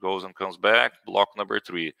 goes and comes back, block number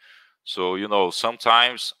 3. So,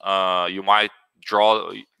 sometimes you might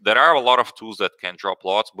draw. There are a lot of tools that can draw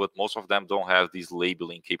plots, but most of them don't have these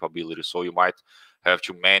labeling capabilities. So you might have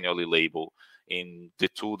to manually label. In the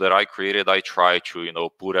tool that I created, I try to,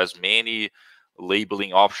 put as many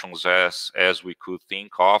labeling options as we could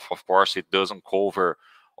think of. Of course, it doesn't cover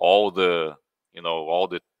all the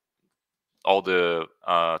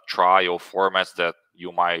trial formats that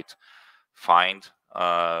you might find,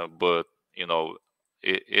 but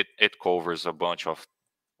it covers a bunch of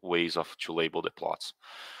ways to label the plots.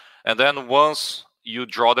 And then once you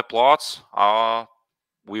draw the plots,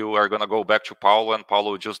 we are going to go back to Paulo, and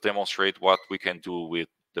Paulo will just demonstrate what we can do with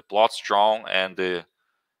the plots drawn and the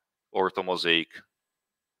orthomosaic,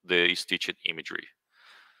 the stitched imagery.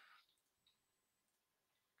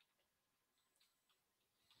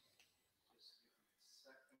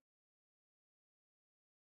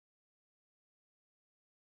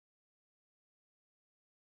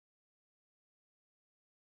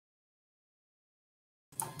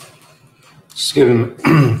 Just give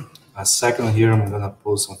him a second here. I'm gonna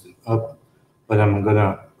pull something up, but I'm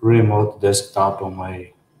gonna remote desktop on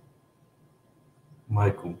my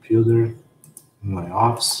computer, in my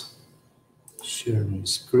office. Share my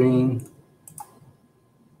screen.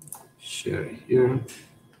 Share here.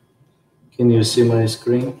 Can you see my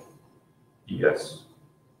screen? Yes.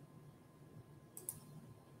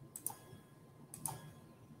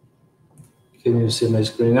 Can you see my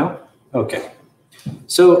screen now? Okay.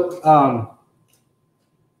 So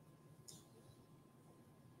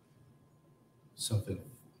something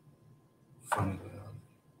funny going on.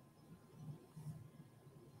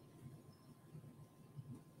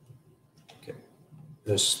 Okay.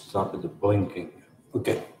 Just stop the blinking.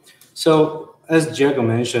 Okay. So as Diego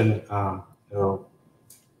mentioned, you know,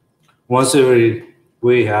 once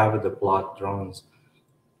we have the plot drones,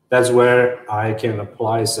 that's where I can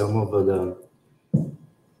apply some of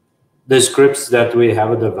the scripts that we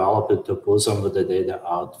have developed to pull some of the data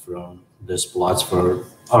out from these plots for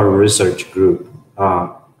our research group.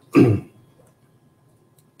 Can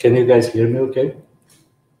you guys hear me okay?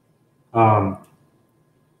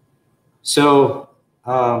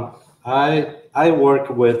 I work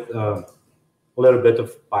with a little bit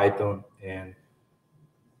of Python and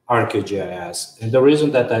ArcGIS. And the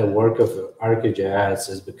reason that I work with ArcGIS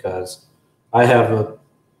is because I have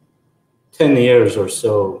 10 years or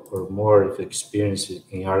so or more of experience in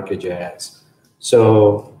ArcGIS.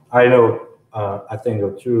 So I know a thing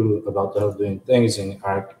or two about how doing things in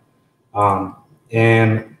Arc. A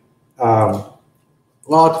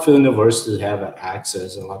lot of universities have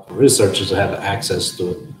access, a lot of researchers have access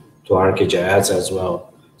to ArcGIS as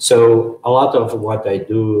well. So a lot of what I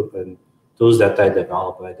do and tools that I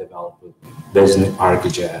develop based in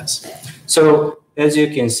ArcGIS. So as you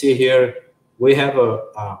can see here, we have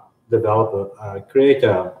create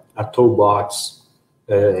a toolbox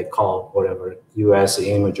that they call whatever US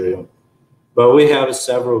imagery. But we have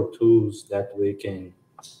several tools that we can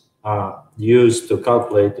use to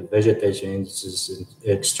calculate the vegetation indices and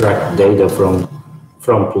extract data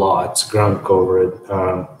from plots, ground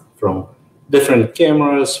cover, from different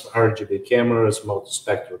cameras, RGB cameras,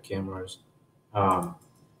 multispectral cameras.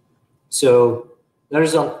 So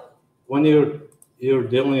there's when you're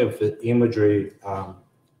dealing with imagery,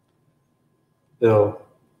 there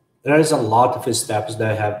is a lot of steps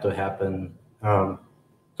that have to happen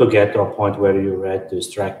to get to a point where you're ready to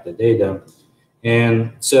extract the data.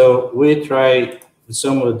 And so we try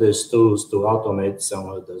some of these tools to automate some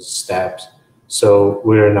of those steps. So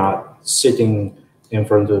we're not sitting in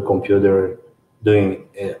front of the computer doing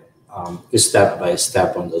step by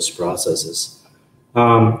step on those processes.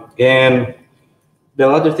 And the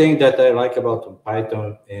other thing that I like about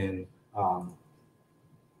Python and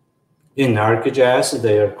in ArcGIS,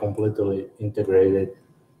 they are completely integrated.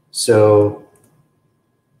 So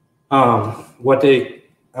what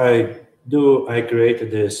I do, I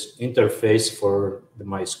created this interface for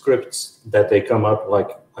my scripts that they come up like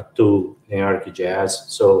a tool in ArcGIS.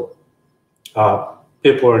 So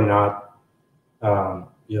people are not,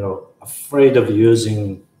 afraid of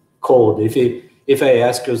using code. If I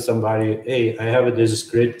ask you somebody, hey, I have this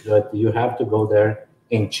script that you have to go there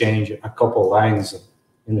and change a couple lines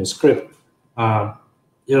in the script,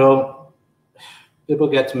 people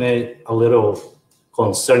get me a little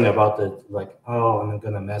concerned about it, like, oh, I'm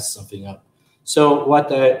gonna mess something up. So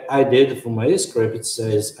what I did for my script, it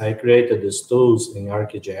says I created these tools in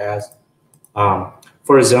ArcGIS.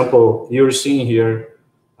 For example, you're seeing here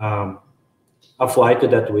a flight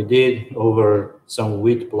that we did over some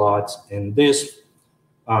wheat plots. In this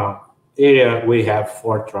area, we have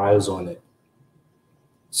 4 trials on it.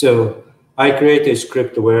 So I create a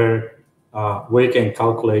script where we can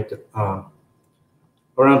calculate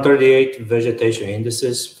around 38 vegetation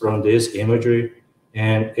indices from this imagery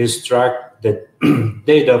and extract the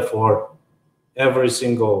data for every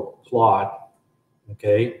single plot,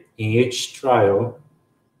 okay, in each trial.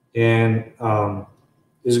 And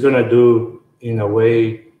it's gonna do in a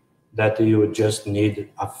way that you would just need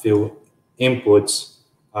a few inputs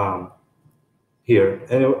here.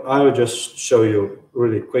 And I will just show you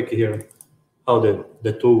really quick here how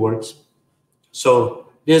the tool works. So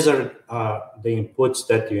these are the inputs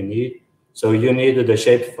that you need. So you need the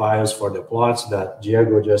shape files for the plots that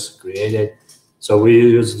Diego just created. So we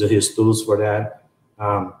use his tools for that.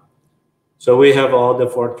 So we have all the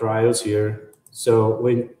 4 trials here. So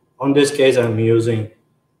on this case, I'm using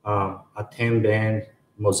a 10-band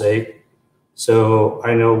mosaic. So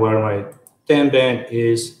I know where my 10-band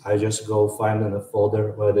is. I just go find in the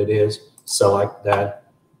folder what it is, select that.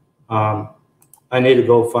 I need to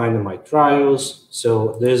go find my trials.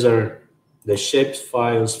 So these are the shapes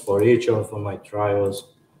files for each of my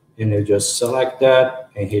trials. And you just select that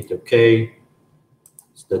and hit OK.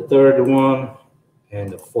 It's the 3rd one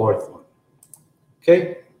and the 4th one.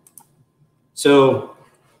 Okay. So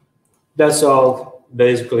that's all,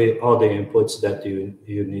 basically all the inputs that you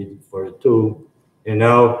need for the tool. And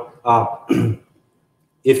now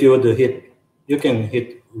if you would hit, you can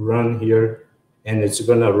hit run here, and it's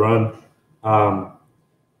gonna run.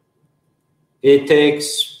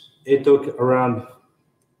 It took around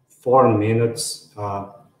 4 minutes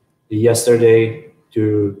yesterday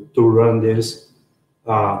to run this.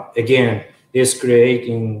 Again, it's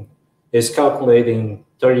calculating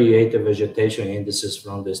 38 vegetation indices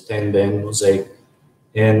from this 10-band mosaic,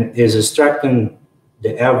 and is extracting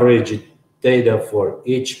the average data for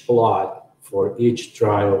each plot, for each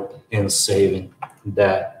trial, and saving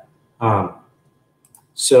that.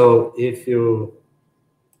 So if you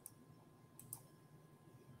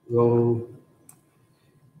go,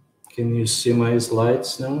 can you see my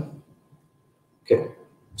slides now? Okay,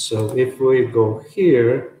 so if we go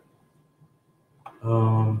here,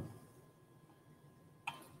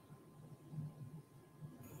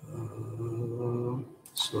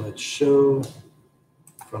 slideshow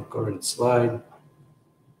from current slide,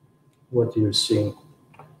 what you're seeing.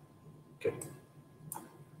 Okay,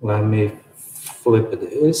 let me flip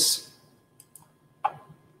this.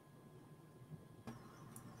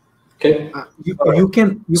 Okay, you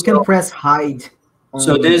can press hide.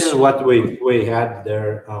 So this is what we had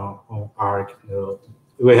there on ARC.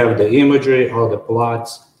 We have the imagery, all the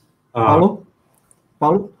plots. Paulo?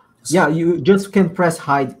 Yeah, you just can press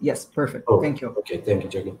hide. Yes, perfect. Oh, thank you. Okay, thank you,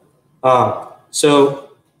 Jackie.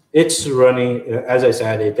 So it's running, as I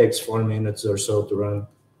said, it takes 4 minutes or so to run.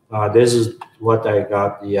 This is what I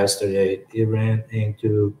got yesterday. It ran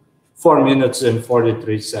into 4 minutes and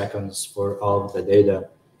 43 seconds for all of the data.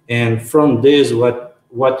 And from this,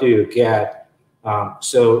 what do you get?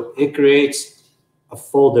 So it creates a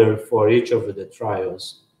folder for each of the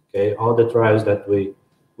trials. Okay, all the trials that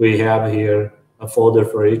we have here, a folder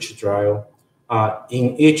for each trial.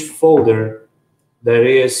 In each folder, there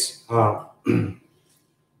is a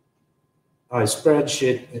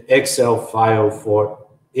spreadsheet, Excel file for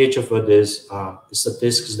each of these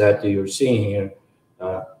statistics that you're seeing here,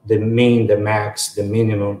 the mean, the max, the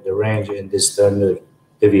minimum, the range, and the standard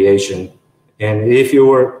deviation. And if you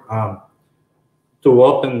were to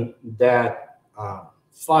open that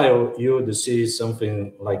file, you would see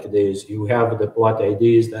something like this. You have the plot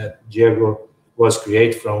IDs that Diego was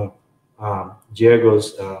created from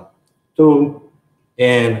Diego's tool,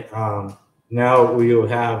 and now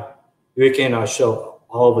we cannot show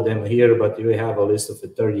all of them here, but you have a list of the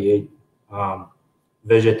 38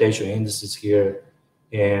 vegetation indices here.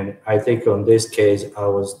 And I think on this case, I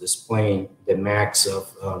was displaying the max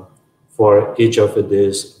of for each of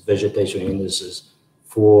these vegetation indices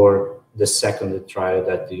for the second trial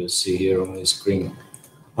that you see here on the screen.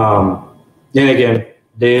 Then again,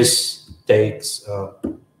 this takes 4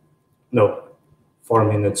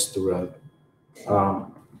 minutes to run.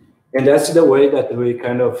 And that's the way that we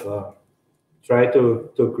kind of try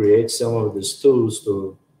to create some of these tools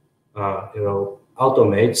to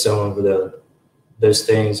automate some of these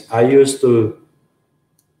things. I used to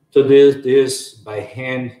do this by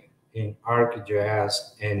hand in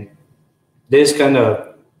ArcGIS, and this kind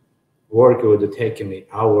of work would take me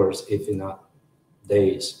hours, if not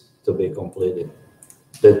days, to be completed.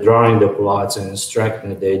 The drawing the plots and extracting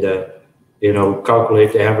the data,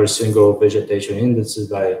 calculate every single vegetation indices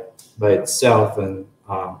by itself, and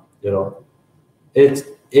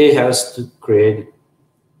it has to create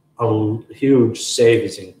a huge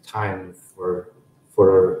savings in time for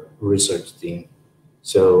a research team.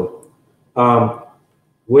 So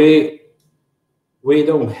we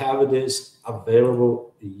don't have this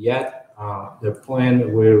available yet. The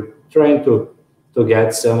plan, we're trying to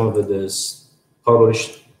get some of this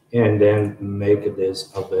published and then make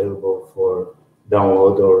this available for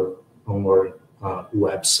download or on our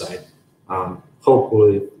website.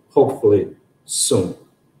 Hopefully soon.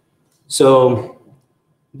 So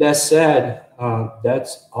that said,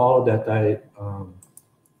 that's all that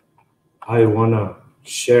I wanna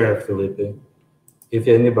share, Felipe. If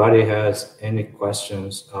anybody has any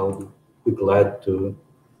questions, I'll be glad to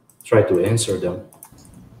try to answer them.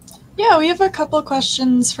 Yeah, we have a couple of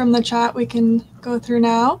questions from the chat we can go through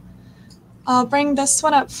now. I'll bring this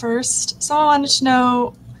one up first. Someone wanted to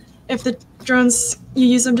know if the drones, you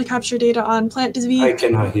use them to capture data on plant disease. I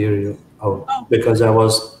cannot hear you. Oh. Because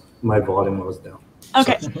my volume was down.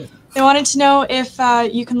 Okay. They wanted to know if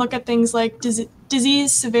you can look at things like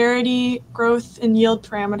disease severity, growth, and yield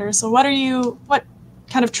parameters. So what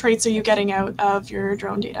kind of traits are you getting out of your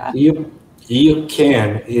drone data? You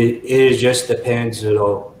can. It just depends,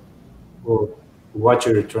 what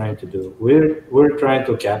you're trying to do. We're trying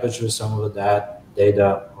to capture some of that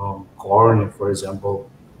data on corn, for example.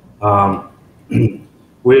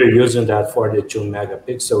 We're using that 42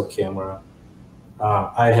 megapixel camera.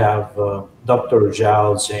 I have Dr.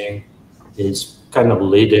 Zhao Zhang is kind of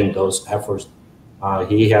leading those efforts.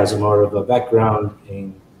 He has more of a background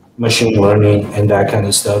in machine learning and that kind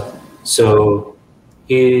of stuff. So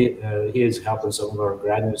he is helping some of our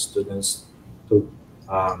graduate students to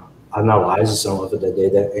analyze some of the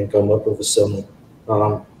data and come up with some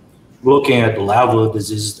looking at the level of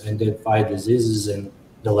diseases, identify diseases and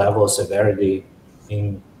the level of severity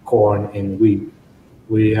in corn and wheat.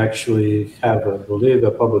 We actually have, I believe,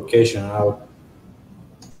 a publication out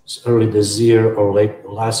early this year or late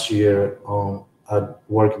last year on a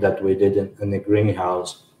work that we did in the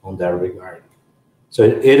greenhouse on that regard. So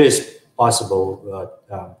it is possible, but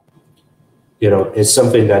it's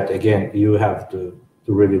something that, again, you have to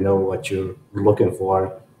really know what you're looking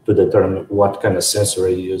for to determine what kind of sensor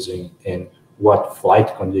you're using and what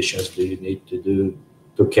flight conditions do you need to do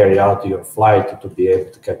to carry out your flight to be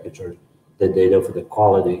able to capture the data for the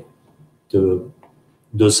quality to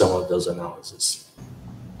do some of those analysis.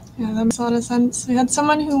 Yeah, that makes a lot of sense. We had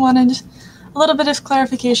someone who wanted a little bit of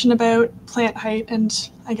clarification about plant height and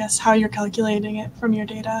I guess how you're calculating it from your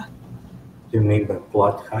data. Do you mean by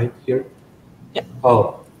plot height here? Yeah.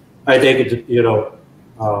 Oh, I think it,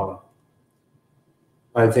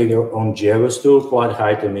 I think on Diego's tool, plot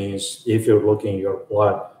height means if you're looking at your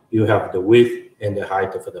plot, you have the width and the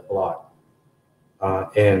height of the plot.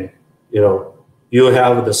 And you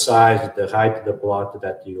have the size, the height of the plot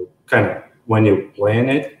that you kind of, when you plan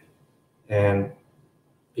it. And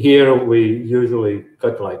here we usually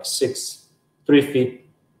cut like 3 feet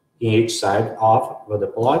in each side off of the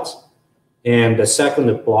plots. And the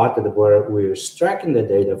second plot where we're extracting the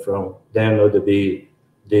data from, then it would be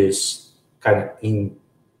this kind of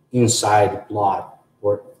inside plot,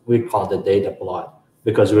 or we call the data plot,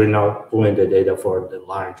 because we're not pulling the data for the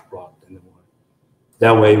large plot anymore.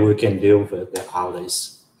 That way we can deal with the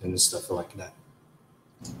alleys and stuff like that.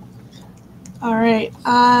 All right,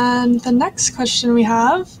 and the next question we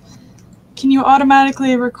have, can you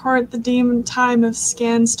automatically record the date and time of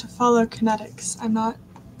scans to follow kinetics? I'm not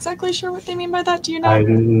exactly sure what they mean by that. Do you know?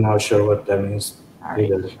 I'm not sure what that means. All right.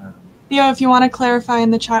 Theo, if you want to clarify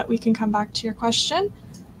in the chat, we can come back to your question.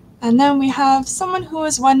 And then we have someone who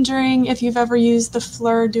is wondering if you've ever used the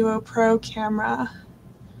Fleur Duo Pro camera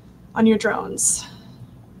on your drones.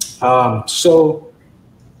 So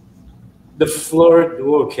the Fleur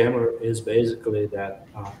Duo camera is basically that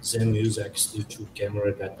Zenmuse X-T2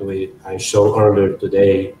 camera that I showed earlier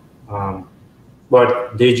today.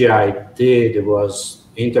 What DJI did was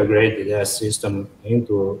integrate that system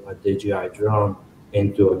into a DJI drone,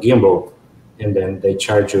 into a gimbal, and then they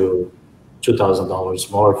charge you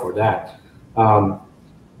 $2,000 more for that.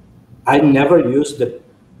 I never used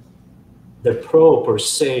the Pro per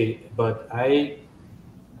se, but I've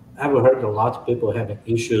heard a lot of people having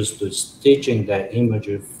issues to stitching that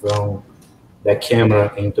imagery from that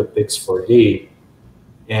camera into Pix4D,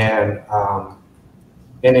 and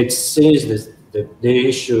it says that the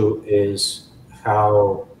issue is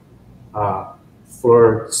how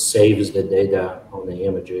Fleur saves the data on the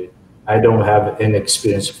imagery. I don't have any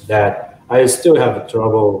experience with that. I still have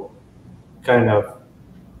trouble kind of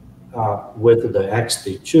with the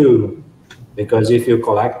X-T2, because if you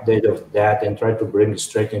collect data of that and try to bring it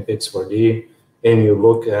straight in Pix4D, and you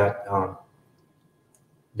look at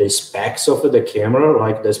the specs of the camera,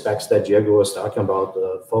 like the specs that Diego was talking about,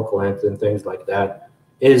 the focal length and things like that,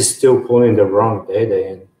 is still pulling the wrong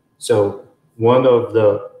data in. So one of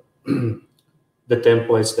the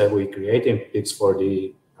templates that we create in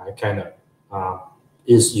Pix4D, I kind of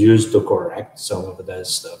is used to correct some of that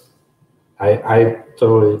stuff. I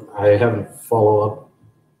haven't followed up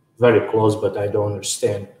very close, but I don't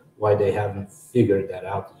understand why they haven't figured that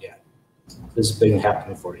out yet. This has been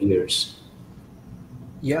happening for years.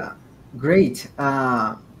 Yeah, great.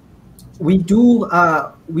 We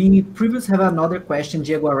previously have another question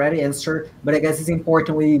Diego already answered, but I guess it's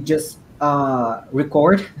important we just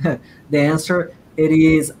record the answer. It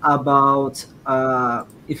is about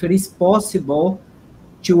if it is possible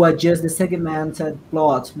to adjust the segmented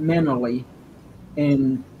plot manually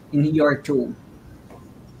in your tool.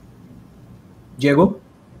 Diego?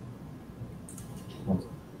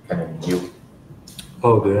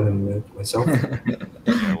 Oh, do I mute myself?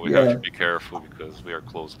 Yeah, we have to be careful because we are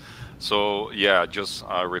close. So yeah, just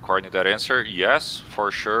recording that answer. Yes,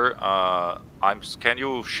 for sure. Can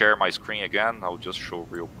you share my screen again? I'll just show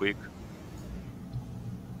real quick.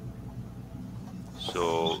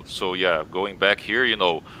 So yeah, going back here,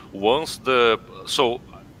 once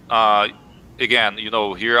again, you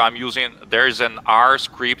know, here I'm using, there's an R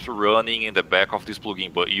script running in the back of this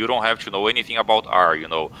plugin, but you don't have to know anything about R, you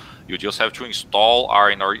know. You just have to install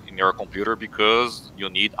R in your computer because you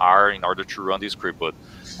need R in order to run this script. But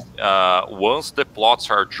once the plots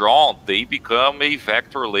are drawn, they become a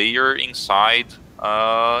vector layer inside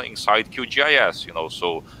QGIS, you know.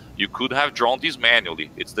 So you could have drawn this manually.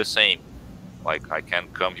 It's the same. Like I can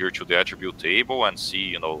come here to the attribute table and see,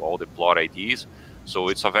 you know, all the plot IDs. So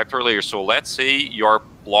it's a vector layer. So let's say your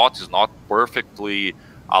plot is not perfectly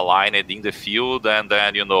aligned in the field, and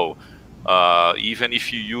then, you know, even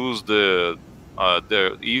if you use even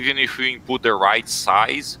if you input the right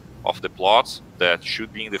size of the plots that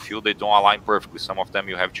should be in the field, they don't align perfectly. Some of them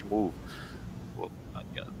you have to move. Well,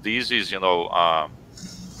 this is, you know,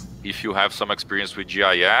 if you have some experience with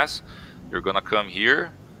GIS, you're gonna come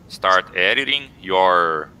here, start editing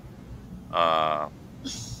your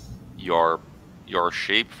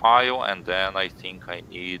shape file, and then I think I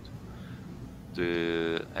need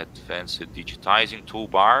the advanced digitizing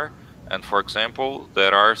toolbar. And for example,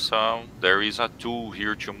 there is a tool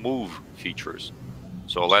here to move features.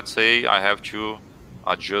 So let's say I have to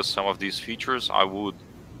adjust some of these features. I want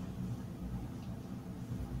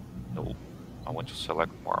to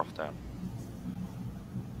select more of them.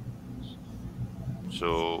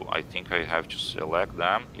 So I think I have to select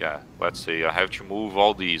them. Yeah, let's say I have to move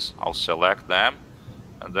all these. I'll select them,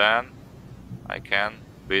 and then I can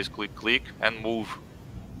basically click and move.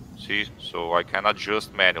 See, so I can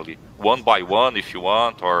adjust manually, one by one if you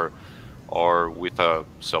want, or with a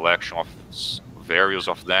selection of various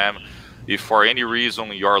of them. If for any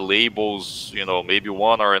reason your labels, you know, maybe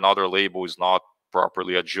one or another label is not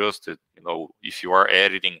properly adjusted, you know, if you are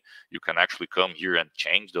editing, you can actually come here and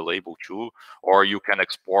change the label too, or you can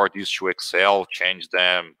export these to Excel, change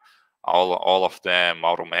them, all of them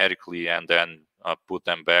automatically, and then put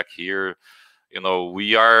them back here. You know,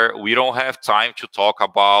 we don't have time to talk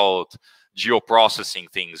about geoprocessing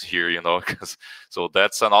things here, you know, because so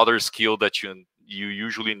that's another skill that you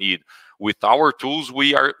usually need. With our tools,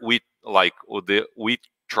 we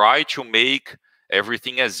try to make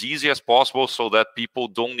everything as easy as possible so that people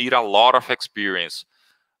don't need a lot of experience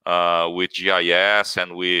with GIS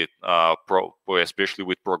and with especially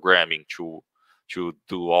with programming to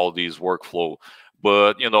do all these workflow.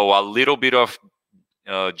 But, you know, a little bit of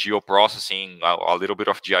geoprocessing, a little bit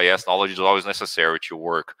of GIS knowledge is always necessary to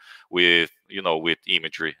work with, you know, with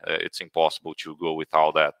imagery. It's impossible to go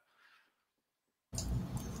without that.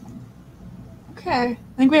 Okay, I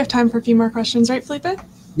think we have time for a few more questions, right, Felipe?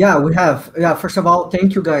 Yeah, we have. Yeah, first of all,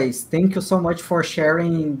 thank you guys. Thank you so much for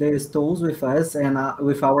sharing these tools with us and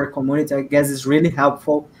with our community. I guess it's really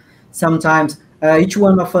helpful. Sometimes each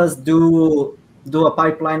one of us do a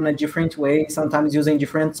pipeline in a different way, sometimes using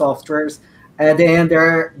different softwares. At the end,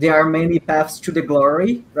 there are many paths to the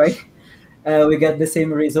glory, right? We get the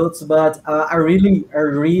same results, but I really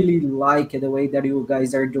like the way that you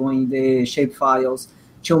guys are doing the shape files.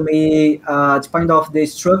 To me, depending of the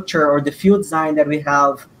structure or the field design that we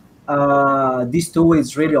have, this tool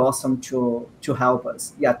is really awesome to help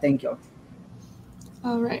us. Yeah, thank you.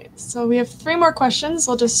 All right, so we have 3 more questions.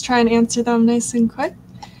 We'll just try and answer them nice and quick.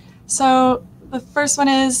 So the first one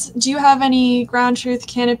is, do you have any ground truth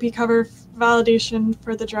canopy cover validation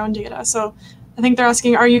for the drone data? So I think they're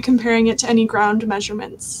asking, are you comparing it to any ground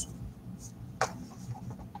measurements?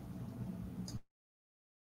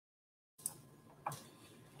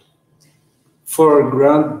 For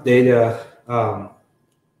ground data,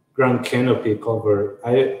 ground canopy cover,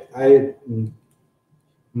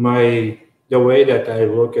 the way that I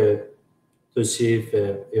look at to see if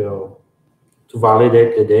you know, to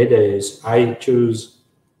validate the data is I choose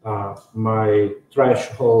my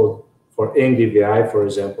threshold for NDVI, for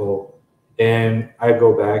example, and I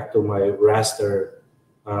go back to my raster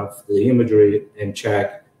of the imagery and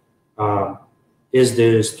check, is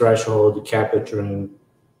this threshold capturing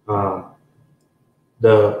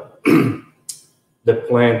the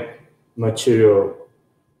plant material,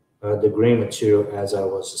 the green material as I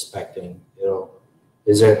was expecting, you know,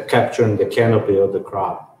 is it capturing the canopy of the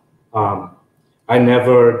crop? I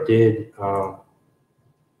never did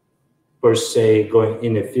per se going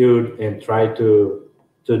in the field and try to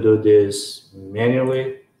do this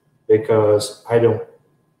manually, because I don't,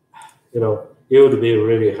 you know, it would be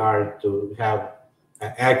really hard to have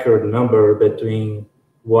an accurate number between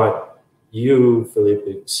what you,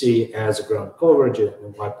 Felipe, see as ground coverage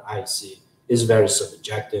and what I see is very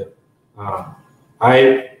subjective.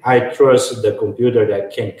 I trust the computer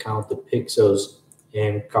that can count the pixels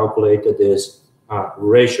and calculate this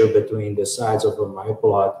ratio between the size of my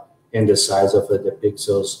plot and the size of the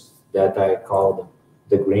pixels that I called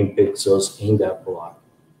the green pixels in that plot.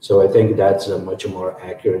 So I think that's a much more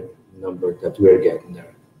accurate number that we're getting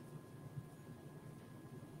there.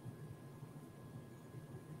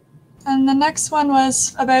 And the next one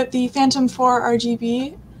was about the PhenomeForce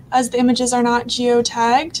RGB. As the images are not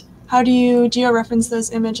geo-tagged, how do you georeference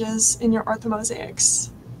those images in your orthomosaics?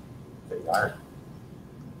 They are.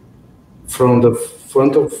 From the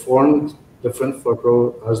front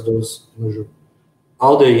Pro as those images,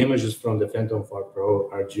 all the images from the PhenomeForce Pro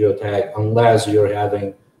are geotagged unless you're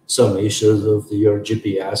having some issues with your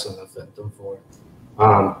GPS on the PhenomeForce.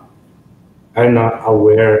 I'm not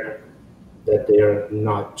aware that they are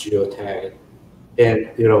not geotagged, and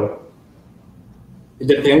it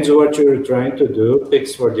depends what you're trying to do.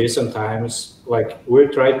 Pix4D sometimes, like we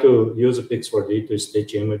try to use a Pix4D to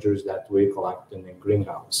stitch images that we collect in the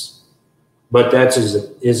greenhouse, but that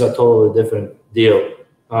is a totally different deal,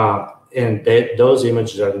 and those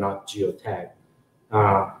images are not geotagged.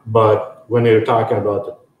 But when you're talking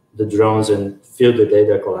about the drones and field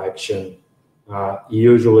data collection,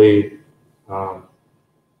 usually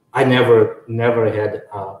I never had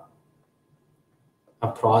a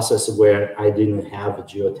process where I didn't have a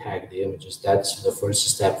geotagged images. That's the first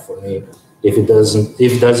step for me. If it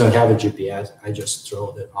doesn't have a GPS, I just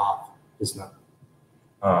throw it off. It's not.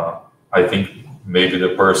 I think maybe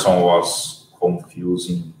the person was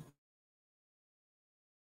confusing.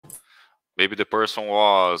 Maybe the person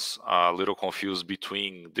was a little confused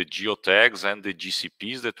between the geotags and the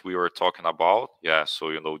GCPs that we were talking about. Yeah, so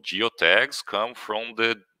geotags come from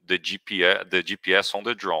the GPS on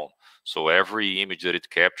the drone. So every image that it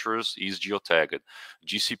captures is geotagged.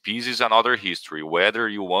 GCPs is another history. Whether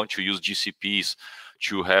you want to use GCPs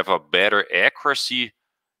to have a better accuracy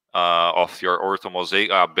of your orthomosaic,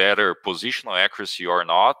 a better positional accuracy or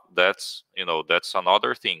not, that's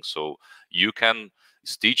another thing. So you can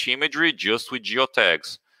stitch imagery just with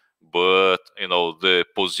geotags, but the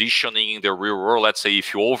positioning in the real world, let's say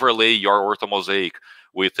if you overlay your orthomosaic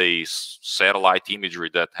with a satellite imagery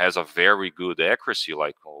that has a very good accuracy,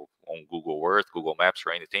 like on Google Earth, Google Maps,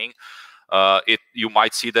 or anything, you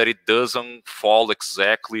might see that it doesn't fall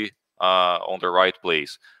exactly on the right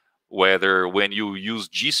place. Whether when you use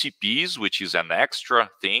GCPs, which is an extra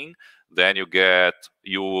thing, then you get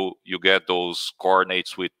those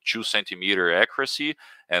coordinates with 2 centimeter accuracy,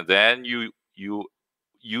 and then you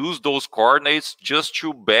use those coordinates just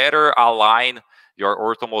to better align your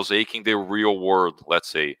orthomosaic in the real world, let's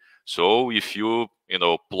say. So if you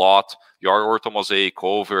plot your orthomosaic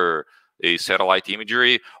over a satellite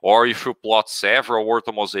imagery, or if you plot several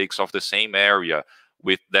orthomosaics of the same area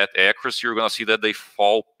with that accuracy, you're going to see that they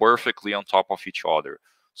fall perfectly on top of each other.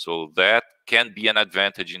 So that can be an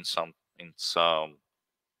advantage in some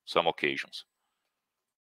occasions.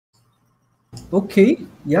 Okay,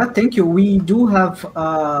 yeah, thank you. We do have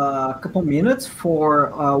a couple minutes for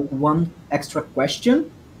one extra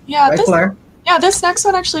question. Yeah, right, Claire? Yeah, this next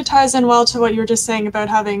one actually ties in well to what you were just saying about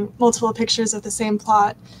having multiple pictures of the same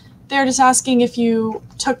plot. They're just asking if you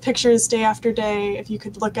took pictures day after day, if you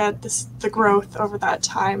could look at the growth over that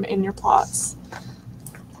time in your plots.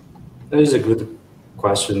 That is a good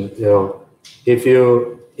question. If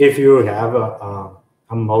you have a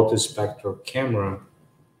multispectral camera,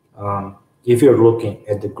 if you're looking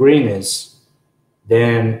at the greenness,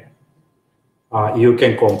 then you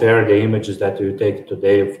can compare the images that you take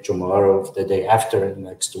today, of tomorrow, of the day after,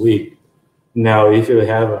 next week. Now, if you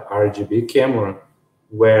have an RGB camera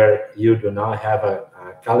where you do not have a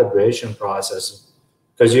calibration process,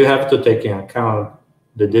 because you have to take into account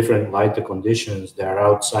the different light conditions that are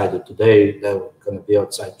outside today that are going to be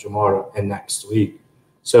outside tomorrow and next week.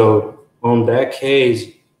 So on that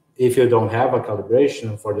case, if you don't have a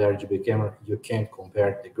calibration for the RGB camera, you can't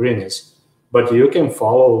compare the greenness, but you can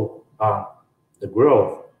follow the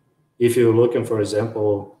growth. If you're looking, for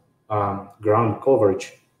example, ground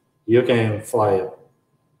coverage, you can fly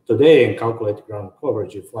today and calculate ground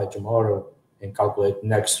coverage. You fly tomorrow and calculate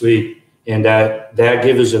next week, and that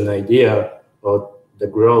gives you an idea of the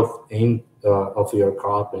growth of your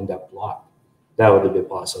crop in that plot. That would be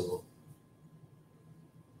possible.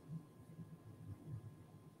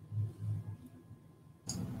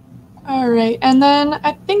 All right, and then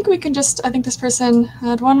I think this person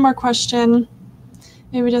had one more question.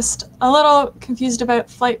 Maybe just a little confused about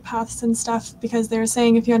flight paths and stuff, because they were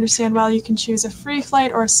saying if you understand well, you can choose a free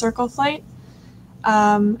flight or a circle flight.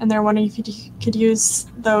 And they're wondering if you could use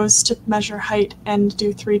those to measure height and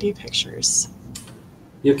do 3D pictures.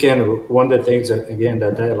 You can. One of the things that, again,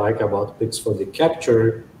 that I like about Pix4D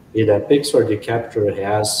Capture is that Pix4D Capture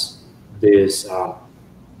has these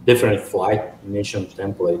different flight mission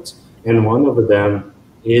templates. And one of them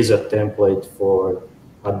is a template for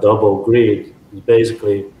a double grid.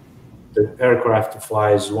 Basically, the aircraft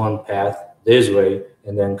flies one path this way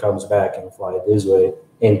and then comes back and fly this way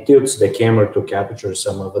and tilts the camera to capture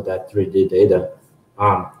some of that 3D data.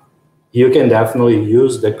 You can definitely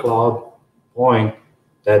use the cloud point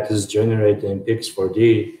that is generated in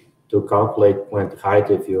Pix4D to calculate plant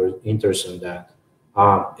height if you're interested in that.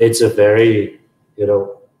 It's a very,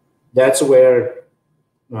 that's where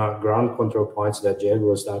ground control points that Diego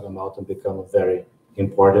was talking about and become very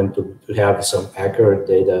important to have some accurate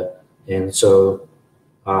data. And so,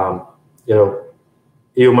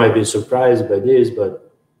 you might be surprised by this,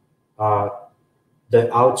 but the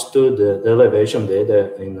altitude, the elevation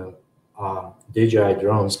data in DJI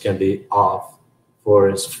drones can be off for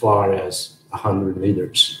as far as 100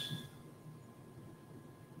 meters.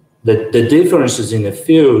 The differences in the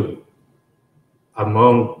field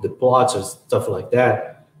among the plots and stuff like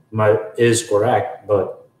that is correct,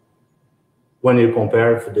 but when you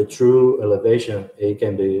compare for the true elevation, it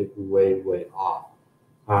can be way, way off.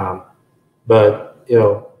 But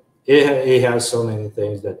it has so many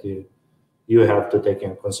things that you have to take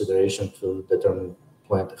in consideration to determine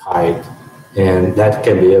plant height, and that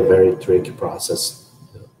can be a very tricky process.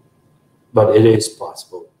 But it is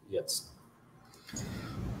possible, yes.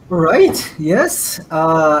 Right. Yes.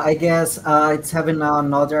 I guess it's having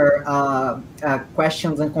another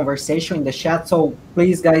questions and conversation in the chat. So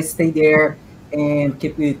please, guys, stay there and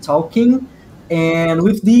keep it talking. And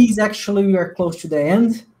with these, actually, we are close to the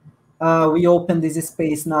end. We open this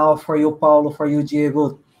space now for you, Paulo, for you,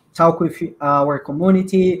 Diego. Talk with our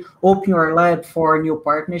community. Open your lab for new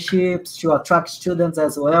partnerships to attract students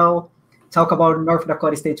as well. Talk about North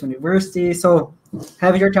Dakota State University. So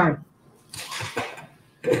have your time.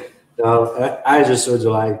 I just would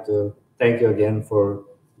like to thank you again for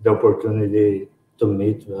the opportunity to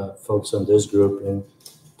meet folks on this group, and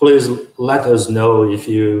please let us know if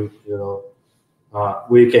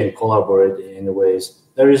we can collaborate in any ways.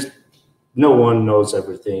 No one knows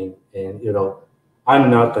everything, and I'm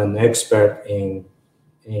not an expert in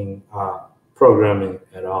programming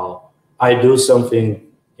at all. I do something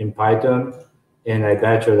in Python, and I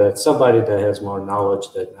bet you that somebody that has more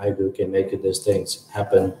knowledge than I do can make these things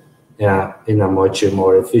happen in a much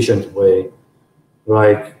more efficient way.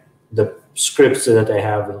 Like the scripts that I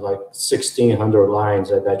have, like 1,600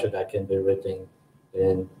 lines, I bet you that can be written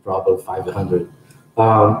in probably 500.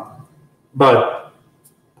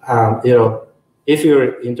 If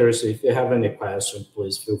you're interested, if you have any questions,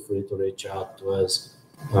 please feel free to reach out to us.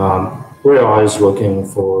 We're always looking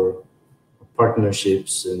for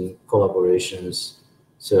partnerships and collaborations.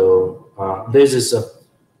 So this is a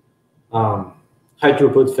high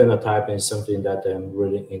throughput phenotyping is something that I'm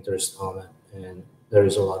really interested in, and there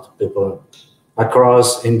is a lot of people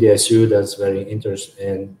across NDSU that's very interested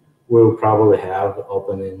in. We'll probably have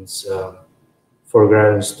openings for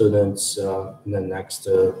graduate students in the next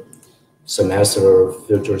semester or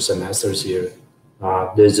future semesters here.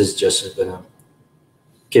 This is just gonna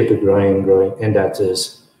keep it growing, and that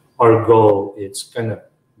is our goal. It's kind of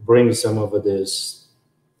bring some of this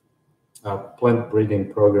plant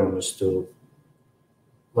breeding programs to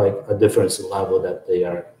like a different level that they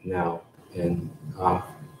are now, and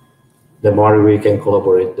the more we can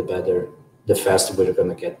collaborate, the better, the faster we're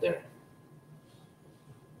gonna get there.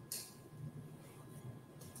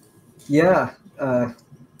 Yeah,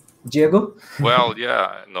 Diego? Well,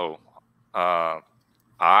 yeah, no. I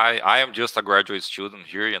am just a graduate student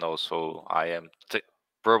here, so I am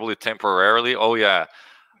probably temporarily. Oh, yeah.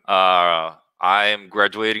 I am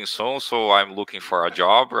graduating soon, so I'm looking for a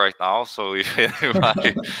job right now. So if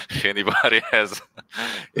anybody has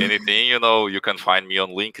anything, you can find me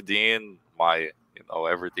on LinkedIn,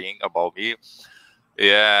 everything about me.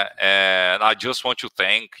 Yeah, and I just want to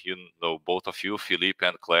thank both of you, Philippe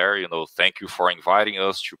and Claire. Thank you for inviting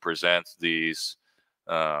us to present this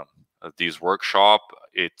workshop.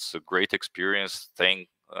 It's a great experience. Thank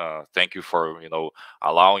you for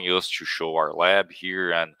allowing us to show our lab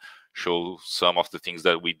here and show some of the things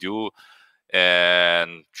that we do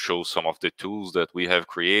and show some of the tools that we have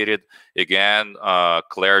created. Again,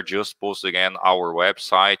 Claire just posted again our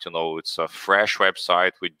website. It's a fresh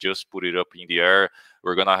website. We just put it up in the air.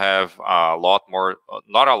 We're gonna have a lot more,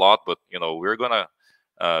 not a lot, but we're gonna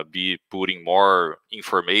be putting more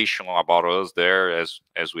information about us there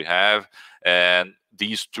as we have. And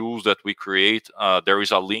these tools that we create, there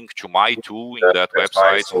is a link to my tool in that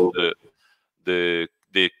website. So the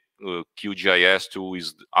QGIS tool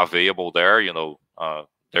is available there.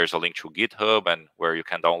 There's a link to GitHub and where you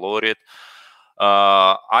can download it.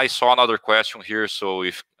 I saw another question here. So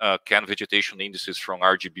if can vegetation indices from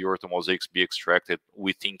RGB orthomosaics be extracted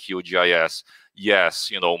within QGIS? Yes,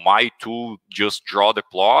 you know, my tool just draw the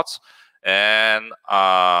plots, and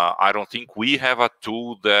I don't think we have a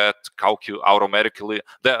tool that calculate automatically.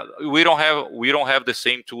 That we don't have the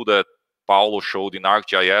same tool that Paulo showed in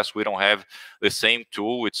ArcGIS. We don't have the same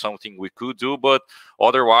tool. It's something we could do, but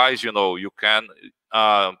otherwise, you know, you can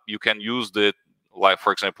use the, like,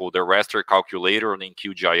 for example, the raster calculator in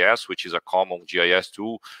QGIS, which is a common GIS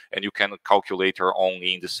tool, and you can calculate your own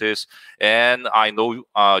indices. And I know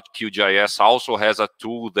QGIS also has a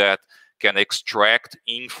tool that can extract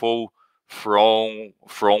info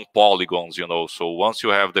from polygons, you know. So once you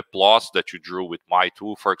have the plots that you drew with my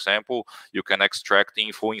tool, for example, you can extract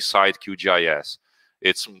info inside QGIS.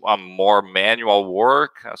 It's a more manual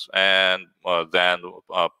work than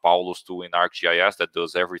Paulo's tool in ArcGIS that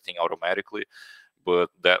does everything automatically, but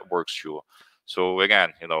that works too. So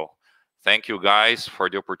again, you know, thank you guys for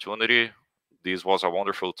the opportunity. This was a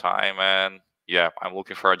wonderful time, and yeah, I'm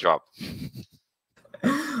looking for a job.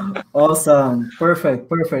 Awesome. Perfect,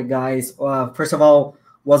 guys. First of all,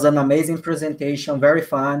 was an amazing presentation, very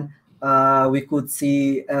fun. We could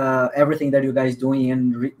see everything that you guys doing,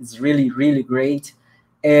 and it's really, really great.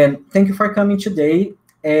 And thank you for coming today,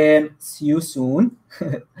 and see you soon.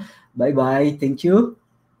 Bye-bye. Thank you.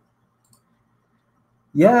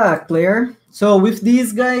 Yeah, Claire. So with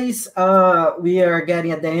these guys, we are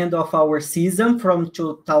getting at the end of our season from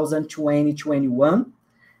 2020-21.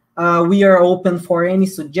 We are open for any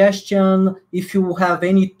suggestion. If you have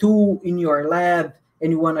any tool in your lab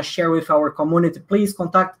and you want to share with our community, please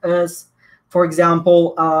contact us. For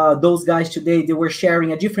example, those guys today, they were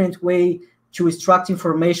sharing a different way to extract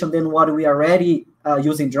information than what we already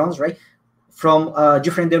using drones, right? From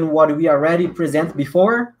different than what we already present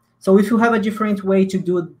before. So if you have a different way to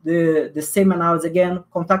do the same analysis again,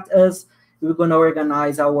 contact us. We're going to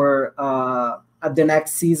organize our at the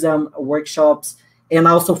next season workshops. And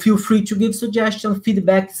also feel free to give suggestions.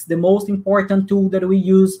 Feedback is the most important tool that we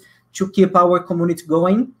use to keep our community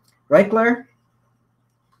going. Right, Claire?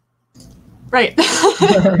 Right.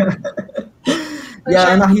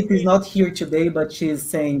 Yeah, and Ahit is not here today, but she's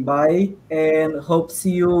saying bye. And hope to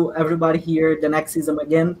see you, everybody, here the next season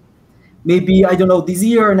again. Maybe, I don't know, this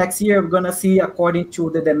year or next year, we're going to see according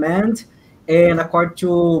to the demand and according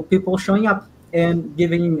to people showing up and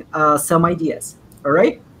giving some ideas. All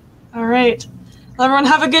right? All right. Well, everyone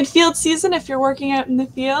have a good field season if you're working out in the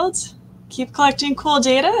field. Keep collecting cool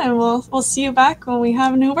data, and we'll see you back when we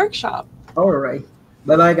have a new workshop. All right.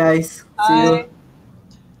 Bye-bye, guys. Bye. See you.